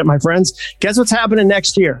frustrated at my friends. Guess what's happening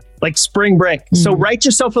next year? Like spring break. Mm-hmm. So write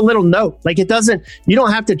yourself a little note. Like you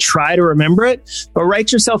don't have to try to remember it, but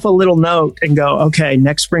write yourself a little note and go, okay,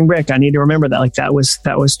 next spring break, I need to remember that. Like that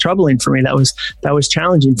was troubling for me. That was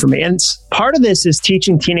challenging for me. And part of this is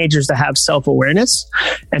teaching teenagers to have self-awareness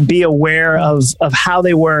and be aware of how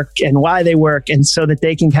they work and why they work. And so that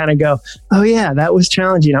they can kind of go, oh yeah, that was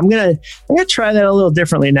challenging. I'm going to try that a little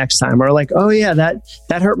differently next time. Or like, oh yeah, that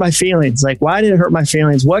hurt my feelings. Like, why did it hurt my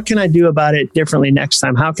feelings? What can I do about it differently next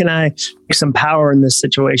time? How can I take some power in this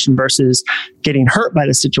situation versus getting hurt by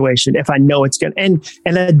the situation if I know it's good? And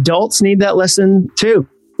adults need that lesson too.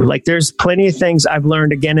 Like there's plenty of things I've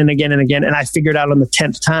learned again and again and again, and I figured out on the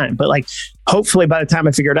 10th time. But like, hopefully by the time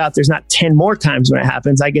I figure it out, there's not 10 more times when it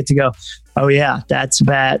happens. I get to go, oh yeah, that's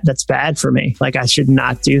bad. That's bad for me. Like I should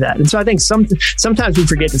not do that. And so I think sometimes we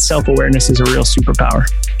forget that self-awareness is a real superpower.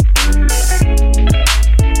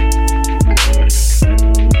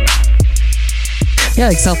 Yeah,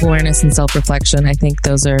 like self-awareness and self-reflection. I think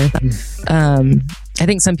those are, I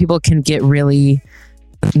think some people can get really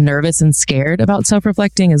nervous and scared about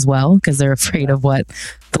self-reflecting as well because they're afraid of what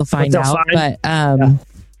they'll find out. But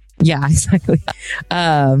yeah, exactly.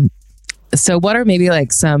 So what are maybe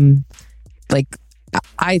like some, like,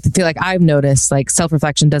 I feel like I've noticed like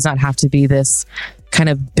self-reflection does not have to be this kind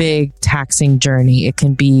of big taxing journey. It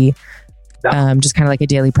can be just kind of like a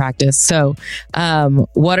daily practice. So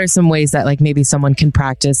what are some ways that like maybe someone can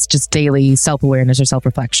practice just daily self-awareness or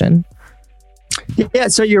self-reflection? Yeah,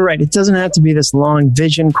 so you're right. It doesn't have to be this long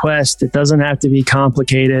vision quest. It doesn't have to be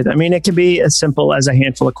complicated. I mean, it can be as simple as a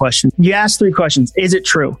handful of questions. You ask 3 questions. Is it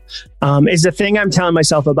true? Is the thing I'm telling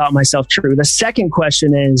myself about myself true? The second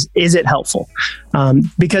question is it helpful?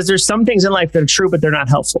 Because there's some things in life that are true, but they're not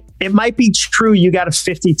helpful. It might be true you got a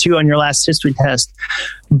 52 on your last history test,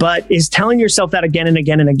 but is telling yourself that again and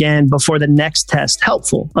again and again before the next test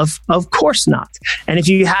helpful? Of course not. And if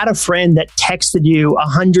you had a friend that texted you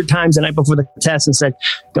 100 times the night before the test and said,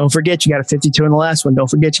 don't forget you got a 52 in the last one. Don't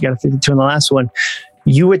forget you got a 52 in the last one.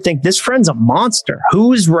 you would think this friend's a monster.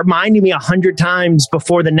 Who's reminding me 100 times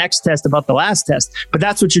before the next test about the last test? But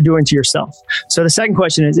that's what you're doing to yourself. So the second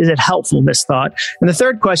question is it helpful, this thought? And the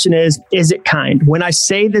third question is it kind? When I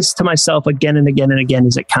say this to myself again and again and again,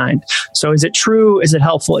 is it kind? So is it true? Is it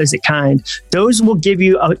helpful? Is it kind? Those will give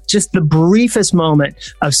you just the briefest moment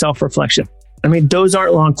of self-reflection. I mean, those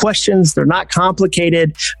aren't long questions. They're not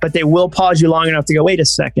complicated, but they will pause you long enough to go, wait a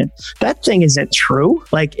second, that thing isn't true.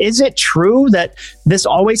 Like, is it true that this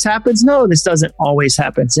always happens? No, this doesn't always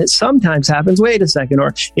happen. It sometimes happens. Wait a second.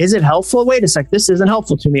 Or is it helpful? Wait a second, this isn't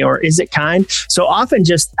helpful to me. Or is it kind? So often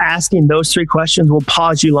just asking those three questions will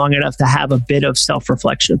pause you long enough to have a bit of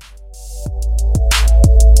self-reflection.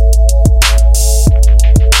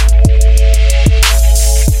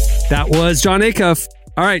 That was Jon Acuff.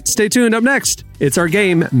 All right, stay tuned. Up next, it's our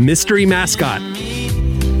game, Mystery Mascot.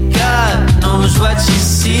 God knows what you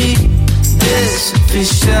see. This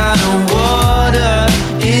fish out of water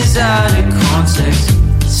is out of context.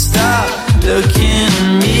 Stop looking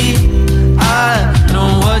at me. I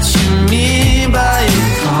know what you mean by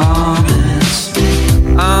your comments.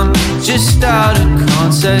 I'm just out of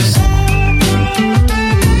context.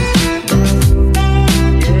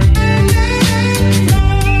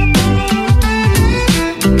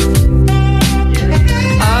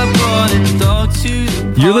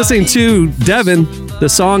 You're listening to Devin. The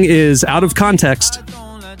song is Out of Context.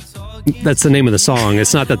 That's the name of the song.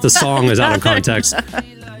 It's not that the song is out of context.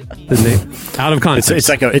 The name, Out of Context. It's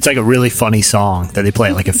like a really funny song that they play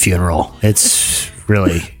at like a funeral. It's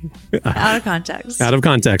really out of context. Out of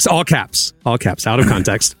context. All caps. All caps. Out of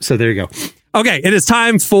context. So there you go. Okay, it is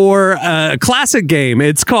time for a classic game.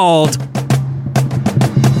 It's called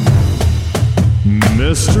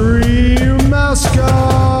Mystery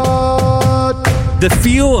Mascot. The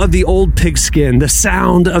feel of the old pigskin, the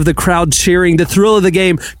sound of the crowd cheering, the thrill of the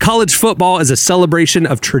game. College football is a celebration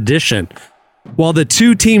of tradition. While the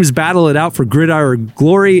two teams battle it out for gridiron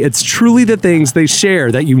glory, it's truly the things they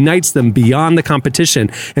share that unites them beyond the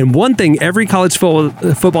competition. And one thing every college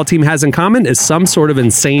football team has in common is some sort of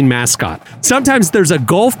insane mascot. Sometimes there's a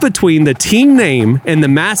gulf between the team name and the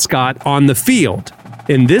mascot on the field.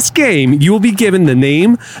 In this game, you will be given the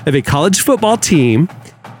name of a college football team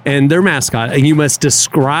and their mascot, and you must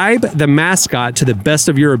describe the mascot to the best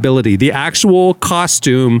of your ability, the actual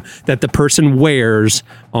costume that the person wears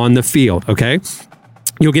on the field, okay?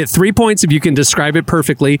 You'll get 3 points if you can describe it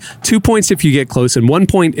perfectly, 2 points if you get close, and 1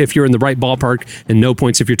 point if you're in the right ballpark, and no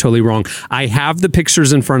points if you're totally wrong. I have the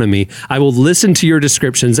pictures in front of me. I will listen to your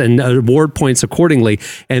descriptions and award points accordingly,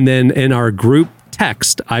 and then in our group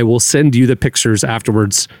text, I will send you the pictures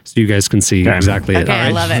afterwards so you guys can see exactly it. Okay,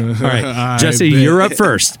 I love it. All right, Jesse, you're up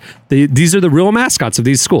first. These are the real mascots of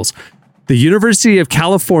these schools. The University of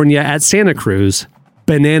California at Santa Cruz,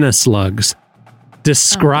 Banana Slugs.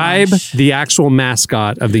 Describe the actual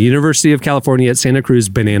mascot of the University of California at Santa Cruz,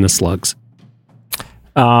 Banana Slugs.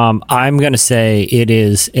 I'm going to say it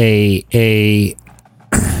is a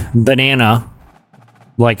banana,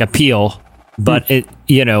 like a peel, but it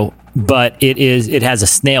has a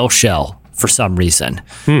snail shell for some reason.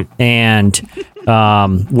 And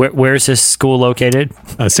where's this school located?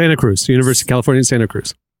 Santa Cruz, University of California, Santa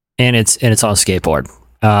Cruz. And it's on a skateboard.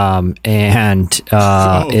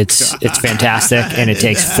 It's fantastic, and it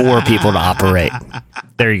takes 4 people to operate.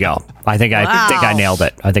 There you go. I think I nailed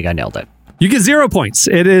it. You get 0 points.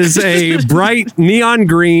 It is a bright neon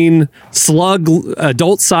green slug,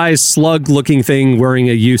 adult-sized slug-looking thing wearing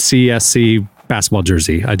a UCSC basketball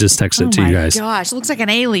jersey. I just texted it to you guys. Oh my gosh, it looks like an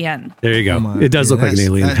alien. There you go. It does look like an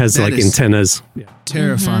alien. It has like antennas.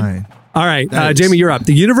 Terrifying. All right, Jamie, you're up.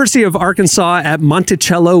 The University of Arkansas at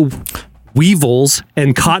Monticello Weevils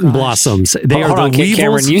and Cotton Blossoms. They are the Weevils.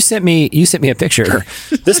 Cameron, you sent me a picture.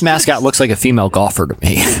 This mascot looks like a female golfer to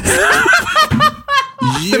me.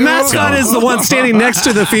 The mascot is the one standing next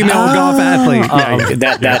to the female golf athlete. I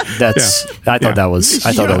thought that was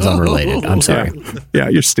unrelated. I'm sorry. Yeah,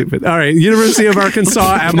 you're stupid. All right, University of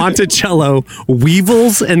Arkansas at Monticello,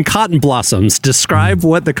 Weevils and Cotton Blossoms. Describe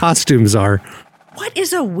what the costumes are. What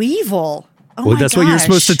is a weevil? Well, that's what you're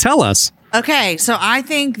supposed to tell us. Okay, so I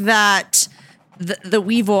think that the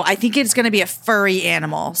weevil, I think it's going to be a furry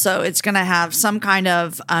animal. So it's going to have some kind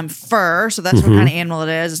of fur. So that's what kind of animal it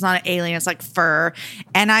is. It's not an alien. It's like fur.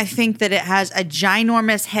 And I think that it has a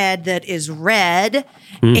ginormous head that is red.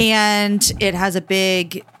 And it has a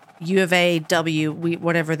big U of A W,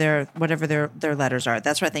 whatever their letters are.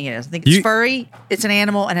 That's what I think it is. I think it's furry. It's an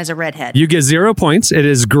animal and has a red head. You get 0 points. It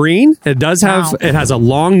is green. It does have. It has a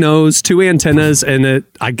long nose, 2 antennas, and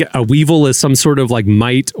a weevil is some sort of like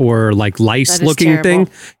mite or like lice looking thing.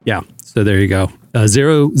 Yeah. So there you go.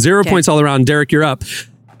 Zero points all around. Derek, you're up.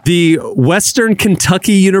 The Western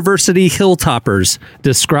Kentucky University Hilltoppers.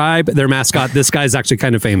 Describe their mascot. This guy's actually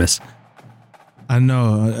kind of famous. I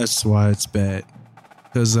know. That's why it's bad.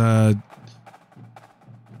 Because I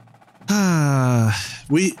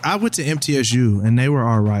went to MTSU and they were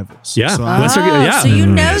our rivals. Yeah. So, So you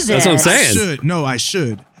know this. That's what I'm saying. I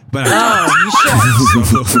should. But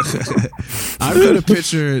I'm going to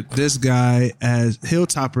picture this guy as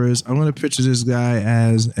Hilltoppers. I'm going to picture this guy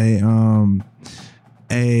as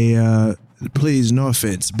please, no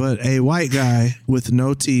offense, but a white guy with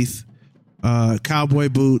no teeth, cowboy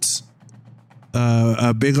boots,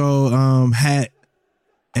 a big old hat,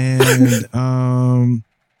 and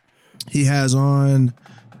he has on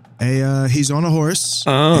he's on a horse.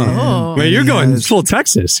 Oh, man, you're going full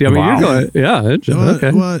Texas. I mean, you're going,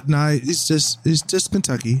 okay. Well, no, it's just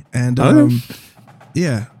Kentucky, and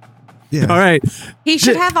yeah. All right. He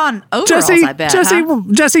should have on overalls, I bet.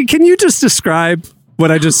 Jesse, can you just describe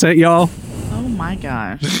what I just sent y'all? Oh my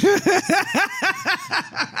gosh.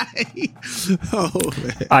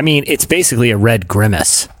 I mean, it's basically a red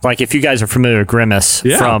grimace. Like if you guys are familiar with Grimace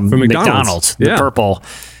from McDonald's, the purple.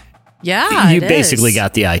 Yeah, you basically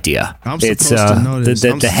got the idea. It's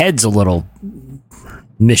the head's a little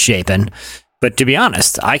misshapen, but to be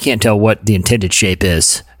honest, I can't tell what the intended shape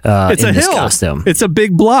is it's in a this hill. costume. It's a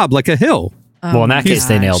big blob like a hill. Well, in that case,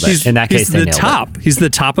 they nailed it. In that case, they nailed it. He's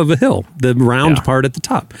the top of a hill, the round part at the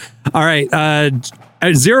top. All right,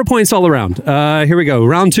 0 points all around. Here we go.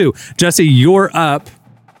 Round 2. Jesse, you're up.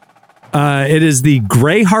 It is the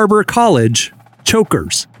Gray Harbor College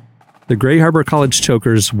Chokers. The Gray Harbor College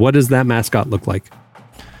Chokers. What does that mascot look like?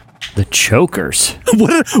 The Chokers.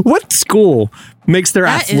 What school makes their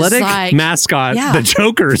athletic mascot the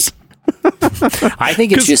Chokers? I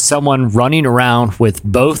think it's just someone running around with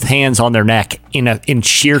both hands on their neck in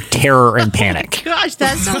sheer terror and panic. Gosh,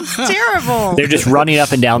 that sounds terrible. They're just running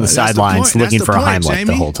up and down the sidelines looking for a Heimlich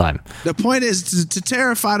the whole time. The point is to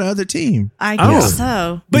terrify the other team. I guess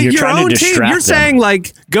so. But your own team, you're saying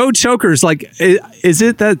like, go Chokers. Like, is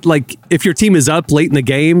it that like if your team is up late in the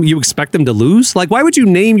game, you expect them to lose? Like, why would you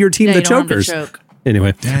name your team the Chokers?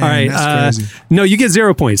 Anyway, dang, all right. That's crazy. No, you get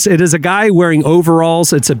 0 points. It is a guy wearing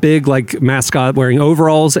overalls. It's a big like mascot wearing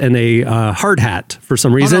overalls and a hard hat for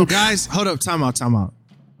some reason. Hold on, guys. Hold up. Time out.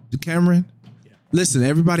 Cameron, listen,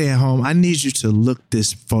 everybody at home, I need you to look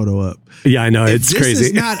this photo up. Yeah, I know. It's crazy. This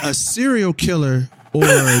is not a serial killer or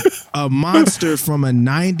a monster from a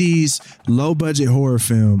 90s low-budget horror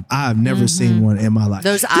film. I've never seen one in my life.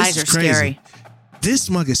 Those eyes are scary.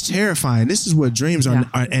 This mug is terrifying. This is what dreams are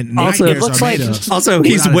and nightmares are made of. Also,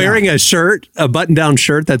 he's wearing a shirt, a button-down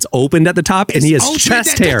shirt that's opened at the top, and he has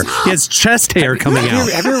chest hair. He has chest hair coming out.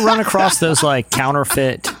 Have you ever run across those like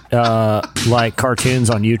counterfeit like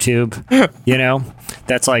cartoons on YouTube? You know,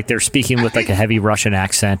 that's like they're speaking with like a heavy Russian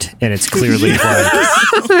accent, and it's clearly you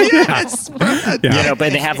know,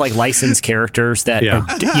 but they have like licensed characters that you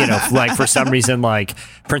know, like for some reason, like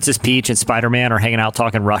Princess Peach and Spider-Man are hanging out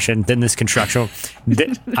talking Russian. Then this construction.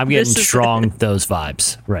 I'm getting strong those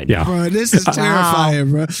vibes right now. Bro, this is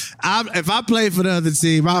terrifying, bro. If I played for the other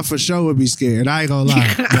team, I for sure would be scared. I ain't gonna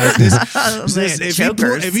lie. Like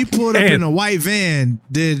if he pulled up in a white van,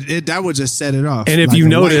 that would just set it off. And if you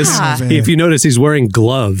notice, he's wearing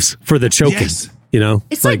gloves for the choking. Yes. You know,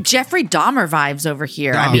 it's like Jeffrey Dahmer vibes over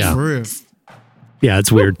here. For real. Yeah,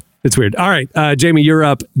 it's weird. It's weird. All right, Jamie, you're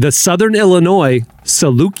up. The Southern Illinois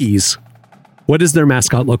Salukis. What does their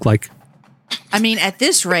mascot look like? I mean, at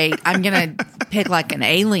this rate, I'm going to pick like an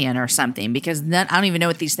alien or something because then I don't even know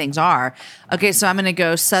what these things are. Okay, so I'm going to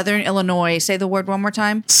go Southern Illinois. Say the word one more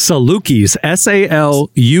time. Salukis.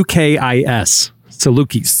 Salukis.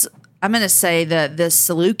 Salukis. I'm going to say that this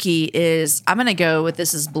Saluki is, I'm going to go with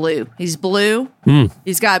this is blue. He's blue.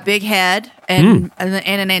 He's got a big head and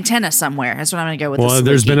an antenna somewhere. That's what I'm going to go with. Well,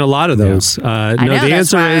 there's been a lot of those. No, the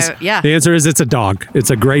answer is it's a dog. It's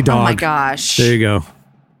a gray dog. Oh my gosh. There you go.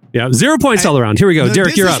 Yeah, 0 points all around. Here we go.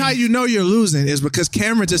 Derek, you're up. This is how you know you're losing is because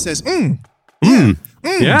Cameron just says,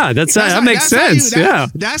 Yeah, that makes sense.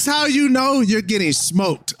 That's how you know you're getting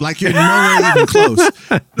smoked. Like you're nowhere even close.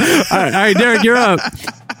 All right, Derek, you're up.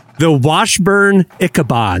 The Washburn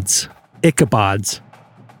Ichabods.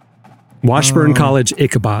 Washburn College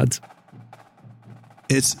Ichabods.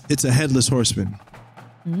 It's a headless horseman.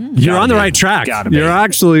 You're on the right track. You're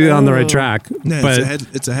actually on the right track. No, but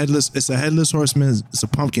it's a headless horseman. It's a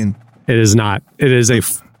pumpkin. It is not. It is a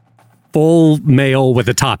full male with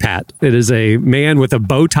a top hat. It is a man with a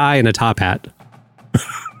bow tie and a top hat.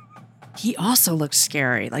 He also looks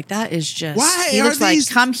scary. Like that is just. Why He are looks like, these-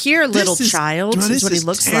 come here, little child. Bro, Is this what he is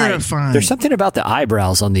looks like. terrifying. There's something about the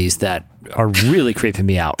eyebrows on these that are really creeping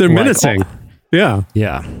me out. They're Like, menacing. Yeah.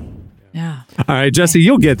 Yeah. Yeah. All right, Jesse,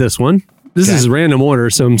 you'll get this one. This is random order,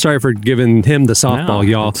 so I'm sorry for giving him the softball,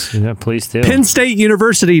 y'all. Yeah, please do. Penn State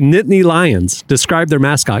University Nittany Lions. Describe their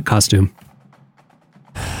mascot costume.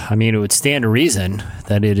 I mean, it would stand to reason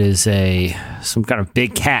that it is some kind of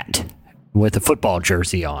big cat with a football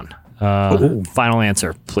jersey on. Final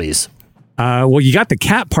answer, please. Well, you got the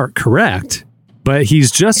cat part correct, but he's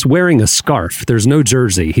just wearing a scarf. There's no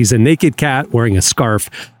jersey. He's a naked cat wearing a scarf.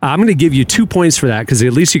 I'm going to give you 2 points for that because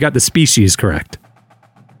at least you got the species correct.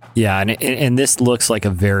 Yeah, and this looks like a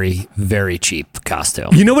very, very cheap costume.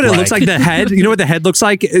 You know what it looks like? The head. You know what the head looks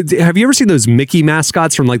like? Have you ever seen those Mickey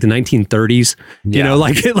mascots from like the 1930s? You know,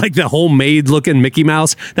 like the homemade looking Mickey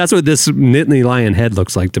Mouse. That's what this Nittany lion head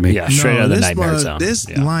looks like to me. Yeah, straight out of the Nightmare Zone. This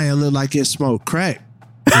lion look like it smoked crack.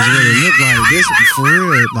 That's what it look like. This for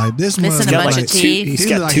real. Like this Missing a bunch of teeth. He's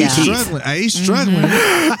got like two he's teeth. struggling. He's struggling.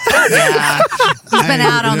 Yeah. He's been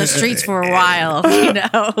out on the streets for a while, you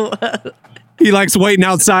know. He likes waiting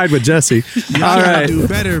outside with Jesse. Y'all All gotta right. do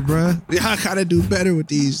better, bro. Y'all gotta do better with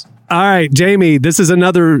these. All right, Jamie, this is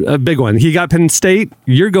another big one. He got Penn State.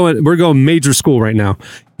 We're going major school right now.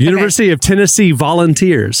 University of Tennessee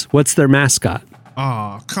Volunteers. What's their mascot?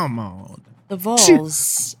 Oh, come on. The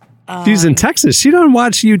Vols. She's in Texas. She don't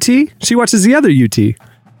watch UT. She watches the other UT.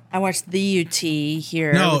 I watched the UT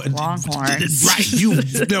here No, with Longhorns. Right.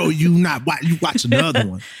 You watch another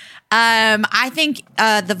one. I think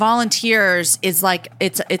the Volunteers is like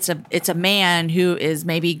it's a man who is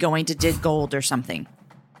maybe going to dig gold or something.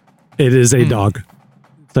 It is a dog.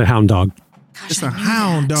 It's a hound dog. It's a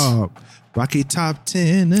hound dog. Rocky Top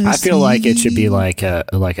 10. I feel like it should be like a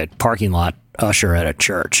parking lot usher at a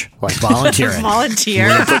church, like volunteering. Volunteer.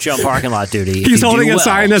 We're gonna put you on parking lot duty. If He's you holding do a well.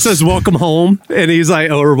 sign that says "Welcome home," and he's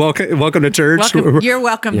like, "Oh, welcome to church." You're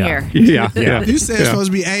welcome here. Yeah. You said it's supposed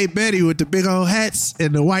to be A. Betty with the big old hats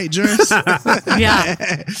and the white dress. Yeah.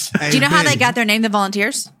 Hey, Do you know how they Betty. got their name, the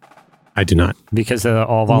Volunteers? I do not. Because they're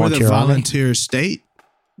all We're volunteer. the only? volunteer state.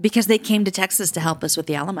 Because they came to Texas to help us with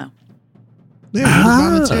the Alamo. Yeah, we're the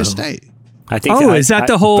volunteer state. I think. Oh, is that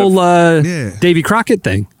the whole Yeah. Davy Crockett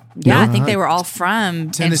thing? Yeah, I think they were all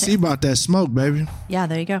from Tennessee bought that smoke, baby. Yeah,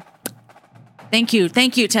 there you go. Thank you,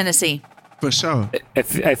 Tennessee. For sure.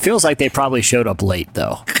 It feels like they probably showed up late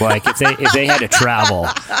though. Like if they had to travel,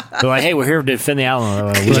 they're like, "Hey, we're here to defend the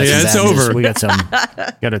Alamo. It's over. We got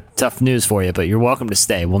a tough news for you, but you're welcome to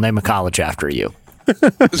stay. We'll name a college after you."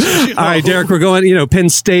 All right, Derek, we're going, Penn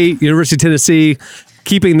State, University of Tennessee,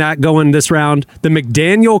 keeping that going this round. The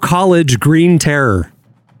McDaniel College Green Terror.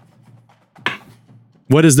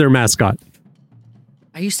 What is their mascot?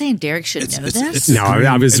 Are you saying Derek should know this? No,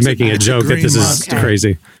 I was making a joke that this is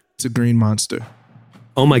crazy. It's a green monster.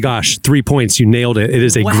 Oh my gosh, 3 points. You nailed it. It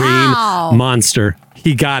is a Wow. green monster.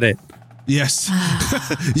 He got it. Yes.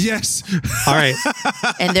 Yes. All right.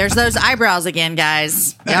 And there's those eyebrows again,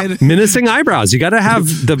 guys. Yep. Menacing eyebrows. You got to have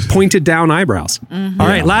the pointed down eyebrows. Mm-hmm. All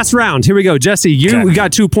right, last round. Here we go. Jesse, you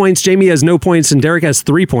got 2 points. Jamie has no points, and Derek has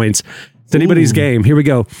 3 points. It's anybody's game. Here we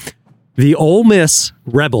go. The Ole Miss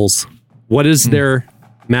Rebels. What is their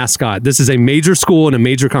mascot? This is a major school and a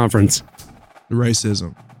major conference.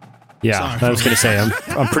 Racism. Yeah, I was going to say,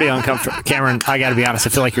 I'm pretty uncomfortable. Cameron, I got to be honest, I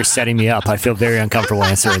feel like you're setting me up. I feel very uncomfortable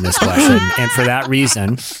answering this question. And for that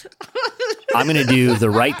reason, I'm going to do the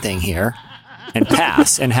right thing here and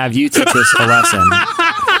pass and have you teach us a lesson.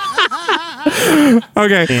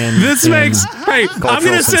 Okay. Hey, I'm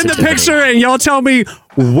going to send the picture and y'all tell me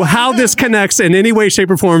how this connects in any way, shape,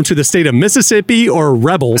 or form to the state of Mississippi or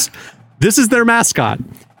Rebels. This is their mascot.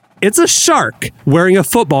 It's a shark wearing a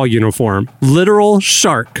football uniform. Literal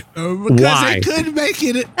shark. Because Why? they couldn't make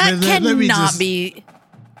it. That cannot be.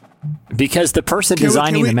 Because the person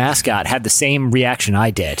designing the mascot had the same reaction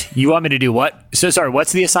I did. You want me to do what? So sorry,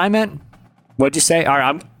 what's the assignment? What'd you say? All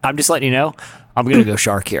right, I'm just letting you know. I'm going to go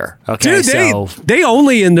shark here. Okay, Dude, they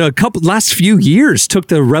only in the last few years took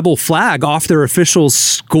the rebel flag off their official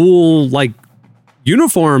school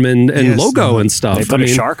uniform and logo and stuff. They put a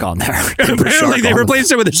shark on there. Apparently, they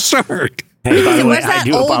replaced it with a shark. Hey, by the way, Where's that I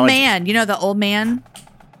do old apologize. man? You know the old man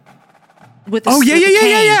with the Oh yeah, with the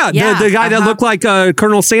cane? yeah. The guy that looked like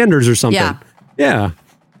Colonel Sanders or something. Yeah.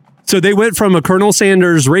 So they went from a Colonel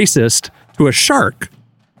Sanders racist to a shark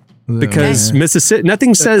because Mississippi.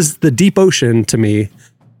 Nothing says the deep ocean to me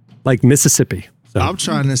like Mississippi. So. I'm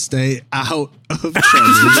trying to stay out of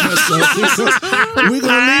trouble. So we're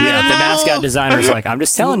gonna leave it The alone. mascot designer's like, I'm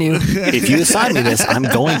just telling you, if you assign me this, I'm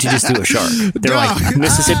going to just do a shark. They're like,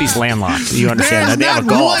 Mississippi's landlocked. You understand that? They have a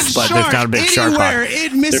golf, but there's not a big shark anywhere park.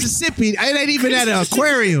 in Mississippi. It ain't even at an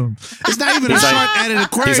aquarium. It's not even a shark at an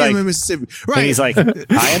aquarium in Mississippi. Right. And he's like,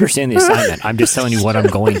 I understand the assignment. I'm just telling you what I'm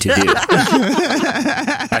going to do.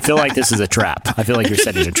 I feel like this is a trap. I feel like you're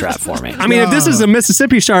setting a trap for me. I mean, if this is a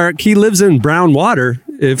Mississippi shark, he lives in brown water.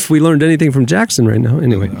 If we learned anything from Jackson right now.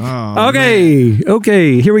 Anyway.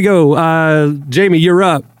 Okay. Here we go. Jamie, you're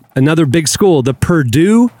up. Another big school, the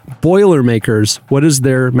Purdue Boilermakers. What does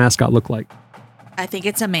their mascot look like? I think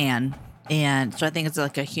it's a man. And so I think it's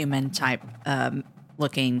like a human type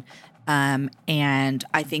looking. And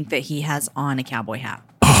I think that he has on a cowboy hat.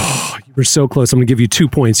 Oh, you were so close. I'm going to give you 2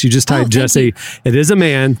 points. You just tied Jesse. It is a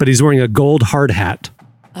man, but he's wearing a gold hard hat.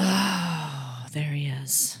 Oh, there he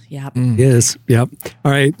is. Yep. He is. Yep.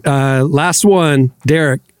 All right. Last one.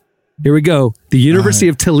 Derek, here we go. The University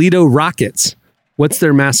of Toledo Rockets. What's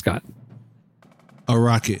their mascot? A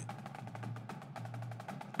rocket.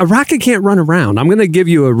 A rocket can't run around. I'm going to give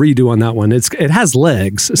you a redo on that one. It has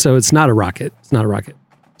legs, so it's not a rocket. It's not a rocket.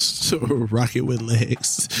 So a rocket with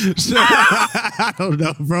legs. I don't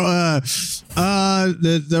know, bro.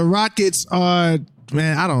 The Rockets are,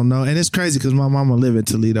 man, I don't know. And it's crazy because my mama live in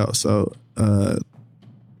Toledo. So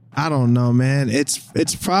I don't know, man.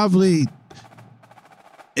 It's probably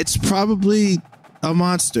a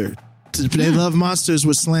monster. They love monsters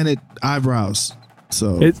with slanted eyebrows.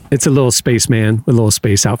 So it's a little spaceman with a little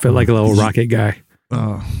space outfit, like a little rocket guy.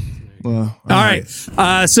 Oh, well. All right.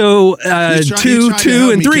 So 2,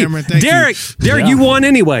 2, and 3. Derek, you won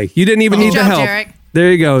anyway. You didn't even need the help. Derek.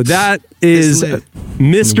 There you go. That is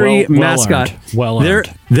mystery mascot. Well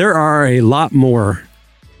earned. There are a lot more.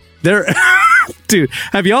 Dude,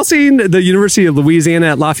 have y'all seen the University of Louisiana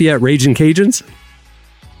at Lafayette Raging Cajuns?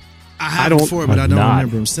 I have before, but I don't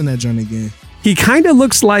remember him. Send that joint again. He kind of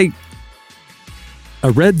looks like a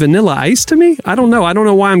red Vanilla Ice to me. I don't know. I don't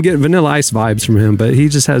know why I'm getting Vanilla Ice vibes from him, but he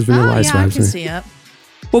just has Vanilla Ice vibes. I can see it.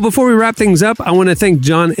 Well, before we wrap things up, I want to thank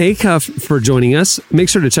Jon Acuff for joining us. Make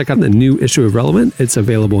sure to check out the new issue of Relevant. It's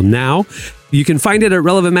available now. You can find it at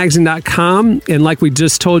relevantmagazine.com. And like we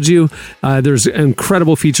just told you, there's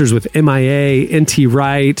incredible features with MIA, NT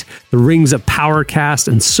Wright, the Rings of Power cast,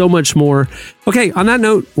 and so much more. Okay, on that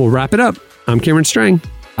note, we'll wrap it up. I'm Cameron Strang.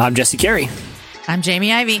 I'm Jesse Carey. I'm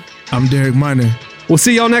Jamie Ivey. I'm Derek Miner. We'll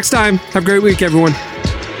see y'all next time. Have a great week, everyone.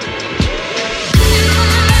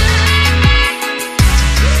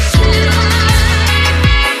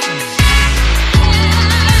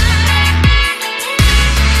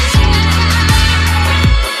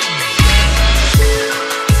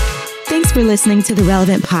 Thanks for listening to the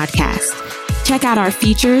Relevant Podcast. Check out our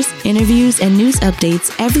features, interviews, and news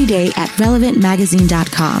updates every day at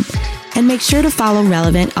relevantmagazine.com. And make sure to follow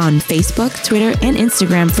Relevant on Facebook, Twitter, and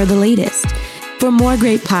Instagram for the latest. For more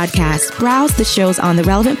great podcasts, browse the shows on the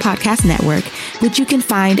Relevant Podcast Network, which you can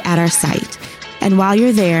find at our site. And while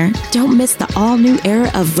you're there, don't miss the all-new era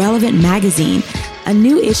of Relevant Magazine. A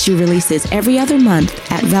new issue releases every other month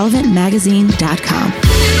at relevantmagazine.com.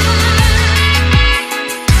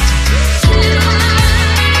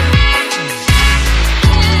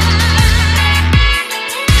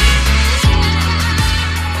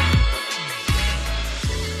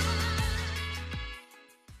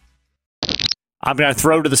 I'm going to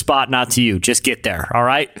throw to the spot, not to you. Just get there. All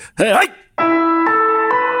right? Hey!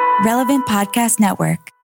 Relevant Podcast Network.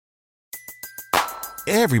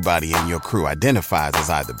 Everybody in your crew identifies as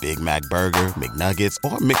either Big Mac Burger, McNuggets,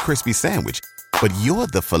 or McCrispy Sandwich. But you're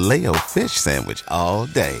the Filet-O-Fish Sandwich all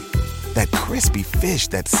day. That crispy fish,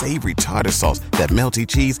 that savory tartar sauce, that melty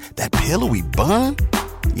cheese, that pillowy bun.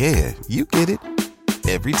 Yeah, you get it.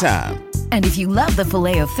 Every time. And if you love the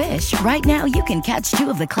Filet-O-Fish, right now you can catch 2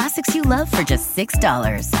 of the classics you love for just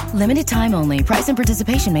 $6. Limited time only. Price and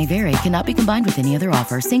participation may vary. Cannot be combined with any other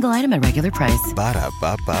offer. Single item at regular price.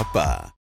 Ba-da-ba-ba-ba.